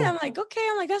 pretty cool. damn. I'm like, okay.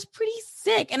 I'm like, that's pretty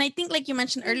sick. And I think, like you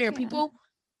mentioned earlier, Yeah. people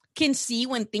can see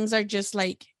when things are just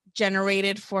like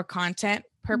generated for content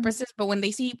purposes, but when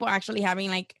they see people actually having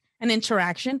like an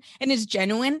interaction and it's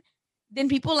genuine, then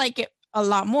people like it a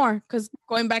lot more because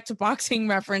going back to boxing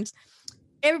reference,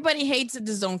 everybody hates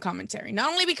the zone commentary,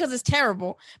 not only because it's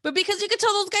terrible, but because you can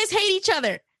tell those guys hate each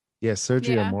other. Yeah,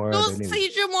 Sergio Mora.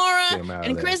 Sergio Mora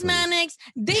and Chris Mannix,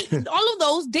 all of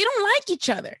those, they don't like each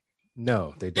other.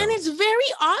 No, they don't. And it's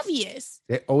very obvious.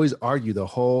 They always argue the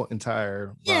whole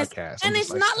entire broadcast. And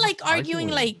it's not like arguing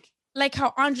like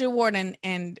how Andre Ward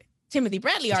and Timothy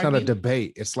Bradley argue. It's not a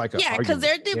debate. It's like because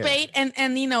they're debate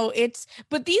and you know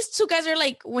but these two guys are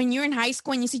like when you're in high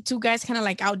school and you see two guys kind of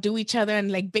like outdo each other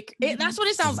and like bicker. That's what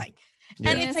it sounds like.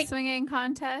 And it's like swinging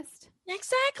contest.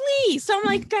 Exactly. So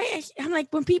I'm like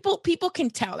when people can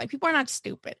tell, like people are not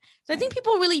stupid. So I think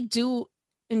people really do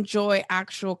enjoy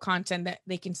actual content that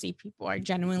they can see people are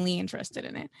genuinely interested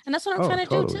in it. And that's what I'm trying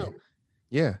to do too.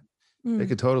 Yeah. They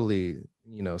could totally,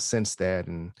 sense that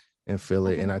and feel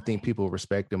it. And I think people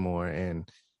respect it more. And,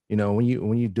 when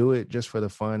you do it just for the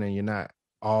fun and you're not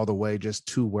all the way just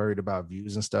too worried about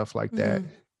views and stuff like that,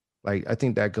 like, I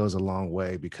think that goes a long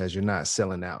way because you're not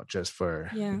selling out just for,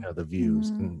 the views.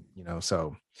 And,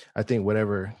 so I think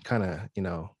whatever kind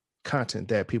of, content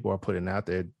that people are putting out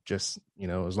there, just,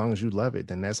 as long as you love it,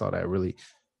 then that's all that really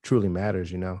truly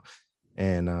matters,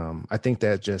 And I think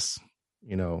that just,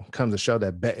 comes to show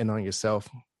that betting on yourself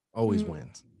always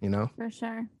wins, For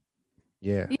sure.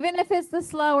 Yeah. Even if it's the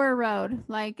slower road,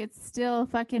 like it's still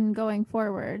fucking going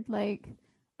forward. Like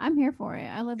I'm here for it.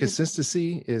 I love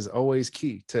consistency is always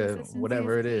key to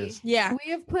whatever it is. Yeah.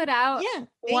 We have put out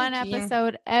one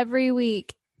episode every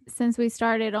week since we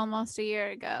started almost a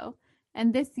year ago.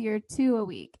 And this year, 2 a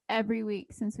week, every week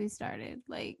since we started.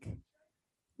 Like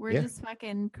we're just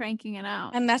fucking cranking it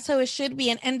out. And that's how it should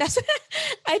be. And that's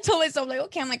I told myself, like,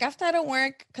 okay, I'm like, after I don't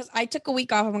work, because I took a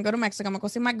week off, I'm gonna go to Mexico. I'm gonna go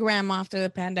see my grandma after the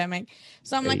pandemic.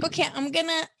 So I'm like, okay,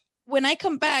 when I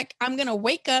come back, I'm gonna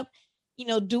wake up,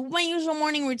 do my usual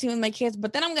morning routine with my kids,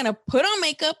 but then I'm gonna put on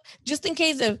makeup just in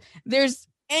case if there's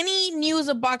any news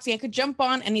of boxing, I could jump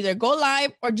on and either go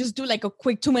live or just do like a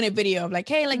quick 2-minute video of like,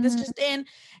 hey, like this just in,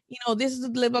 this is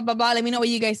blah, blah, blah, blah. Let me know what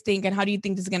you guys think and how do you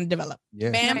think this is gonna develop?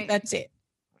 Yeah. Bam, that's it.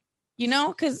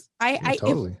 Because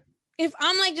totally. If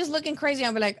I'm like just looking crazy,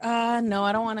 I'll be like, no,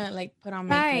 I don't want to like put on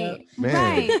makeup.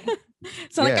 Right.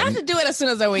 So like I have to do it as soon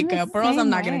as I wake up, or else I'm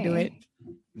not gonna do it.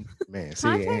 Man,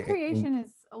 content creation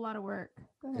is a lot of work.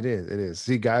 It is.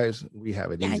 See, guys, we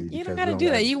have it easy. You don't gotta do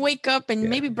that. You wake up and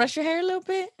maybe brush your hair a little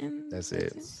bit, and that's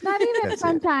it. Not even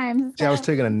sometimes. See, I was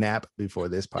taking a nap before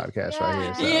this podcast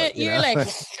right here. So, you're like,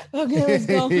 okay, let's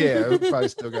go. Yeah, probably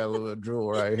still got a little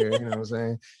drool right here. You know what I'm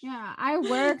saying? Yeah, I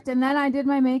worked and then I did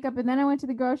my makeup and then I went to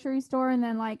the grocery store and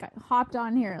then like hopped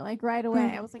on here like right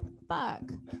away. I was like, fuck.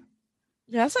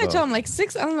 Yeah, that's why I told him like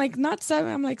 6. I'm like not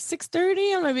 7. I'm like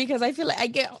 6:30. I'm like because I feel like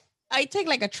I take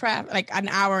like an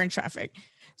hour in traffic.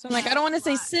 So I'm like, I don't want to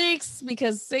say 6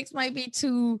 because 6 might be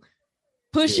too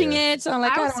pushing it. So I'm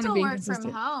like, I don't want to be inconsistent.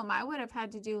 From home. I would have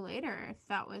had to do later if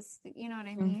that was, you know what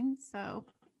I mean? So,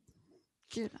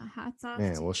 dude, hats off.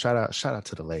 Man, well, shout out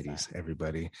to the ladies,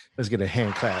 everybody. Let's get a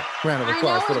hand clap, round of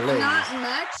applause for the ladies. Not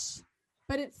much,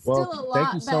 but it's still a lot.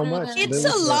 Thank you so much. It's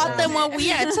a lot than what we.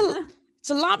 Yeah, it's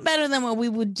a lot better than what we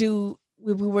would do.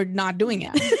 We were not doing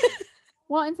it.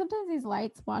 Well, and sometimes these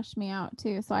lights wash me out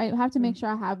too, so I have to make sure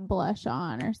I have blush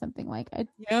on or something like it.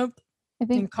 Yep. I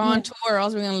think and contour, or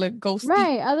else we're gonna look ghosty.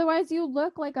 Right. Otherwise, you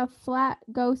look like a flat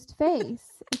ghost face.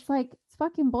 It's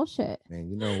fucking bullshit. Man,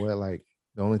 you know what? Like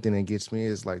the only thing that gets me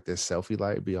is like this selfie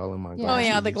light be all in my glasses. Oh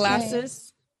yeah, the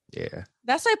glasses. Yeah.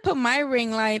 That's why I put my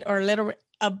ring light or a little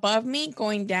above me,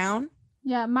 going down.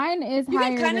 Yeah, mine is you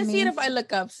higher. You can kind of see it if I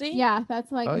look up. See? Yeah,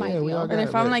 that's like my deal. But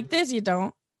if I'm like this, you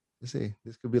don't. Let's see.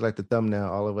 This could be like the thumbnail,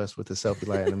 all of us with the selfie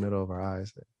light in the middle of our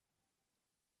eyes.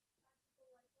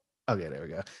 Okay, there we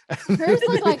go. Hers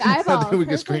look like eyeballs. We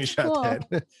can screenshot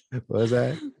that. What was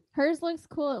that? Hers looks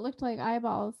cool. It looked like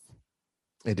eyeballs.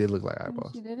 It did look like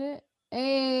eyeballs. She did it.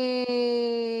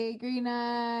 Hey, green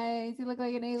eyes. You look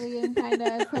like an alien, kind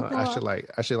of. So cool. I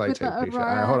should like take a picture. All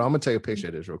right, hold on. I'm gonna take a picture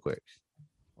of this real quick.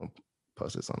 I'll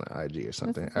post this on the IG or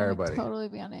something. Everybody, totally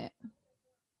be on it.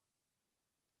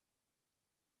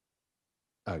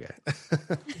 Okay.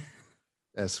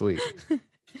 That's sweet.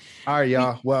 All right,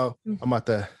 y'all. Well, I'm about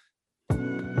to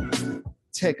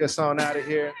take us on out of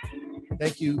here.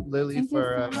 Thank you, Lily,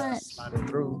 for sliding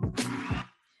through.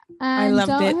 I loved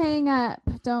don't it. Hang up.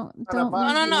 Don't. No.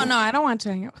 I don't want to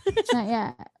hang up. Not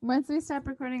yet. Once we stop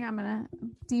recording, I'm gonna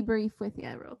debrief with you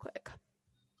real quick.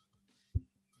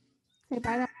 Say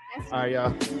bye. All right,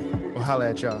 y'all. We'll holla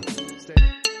at y'all. Stay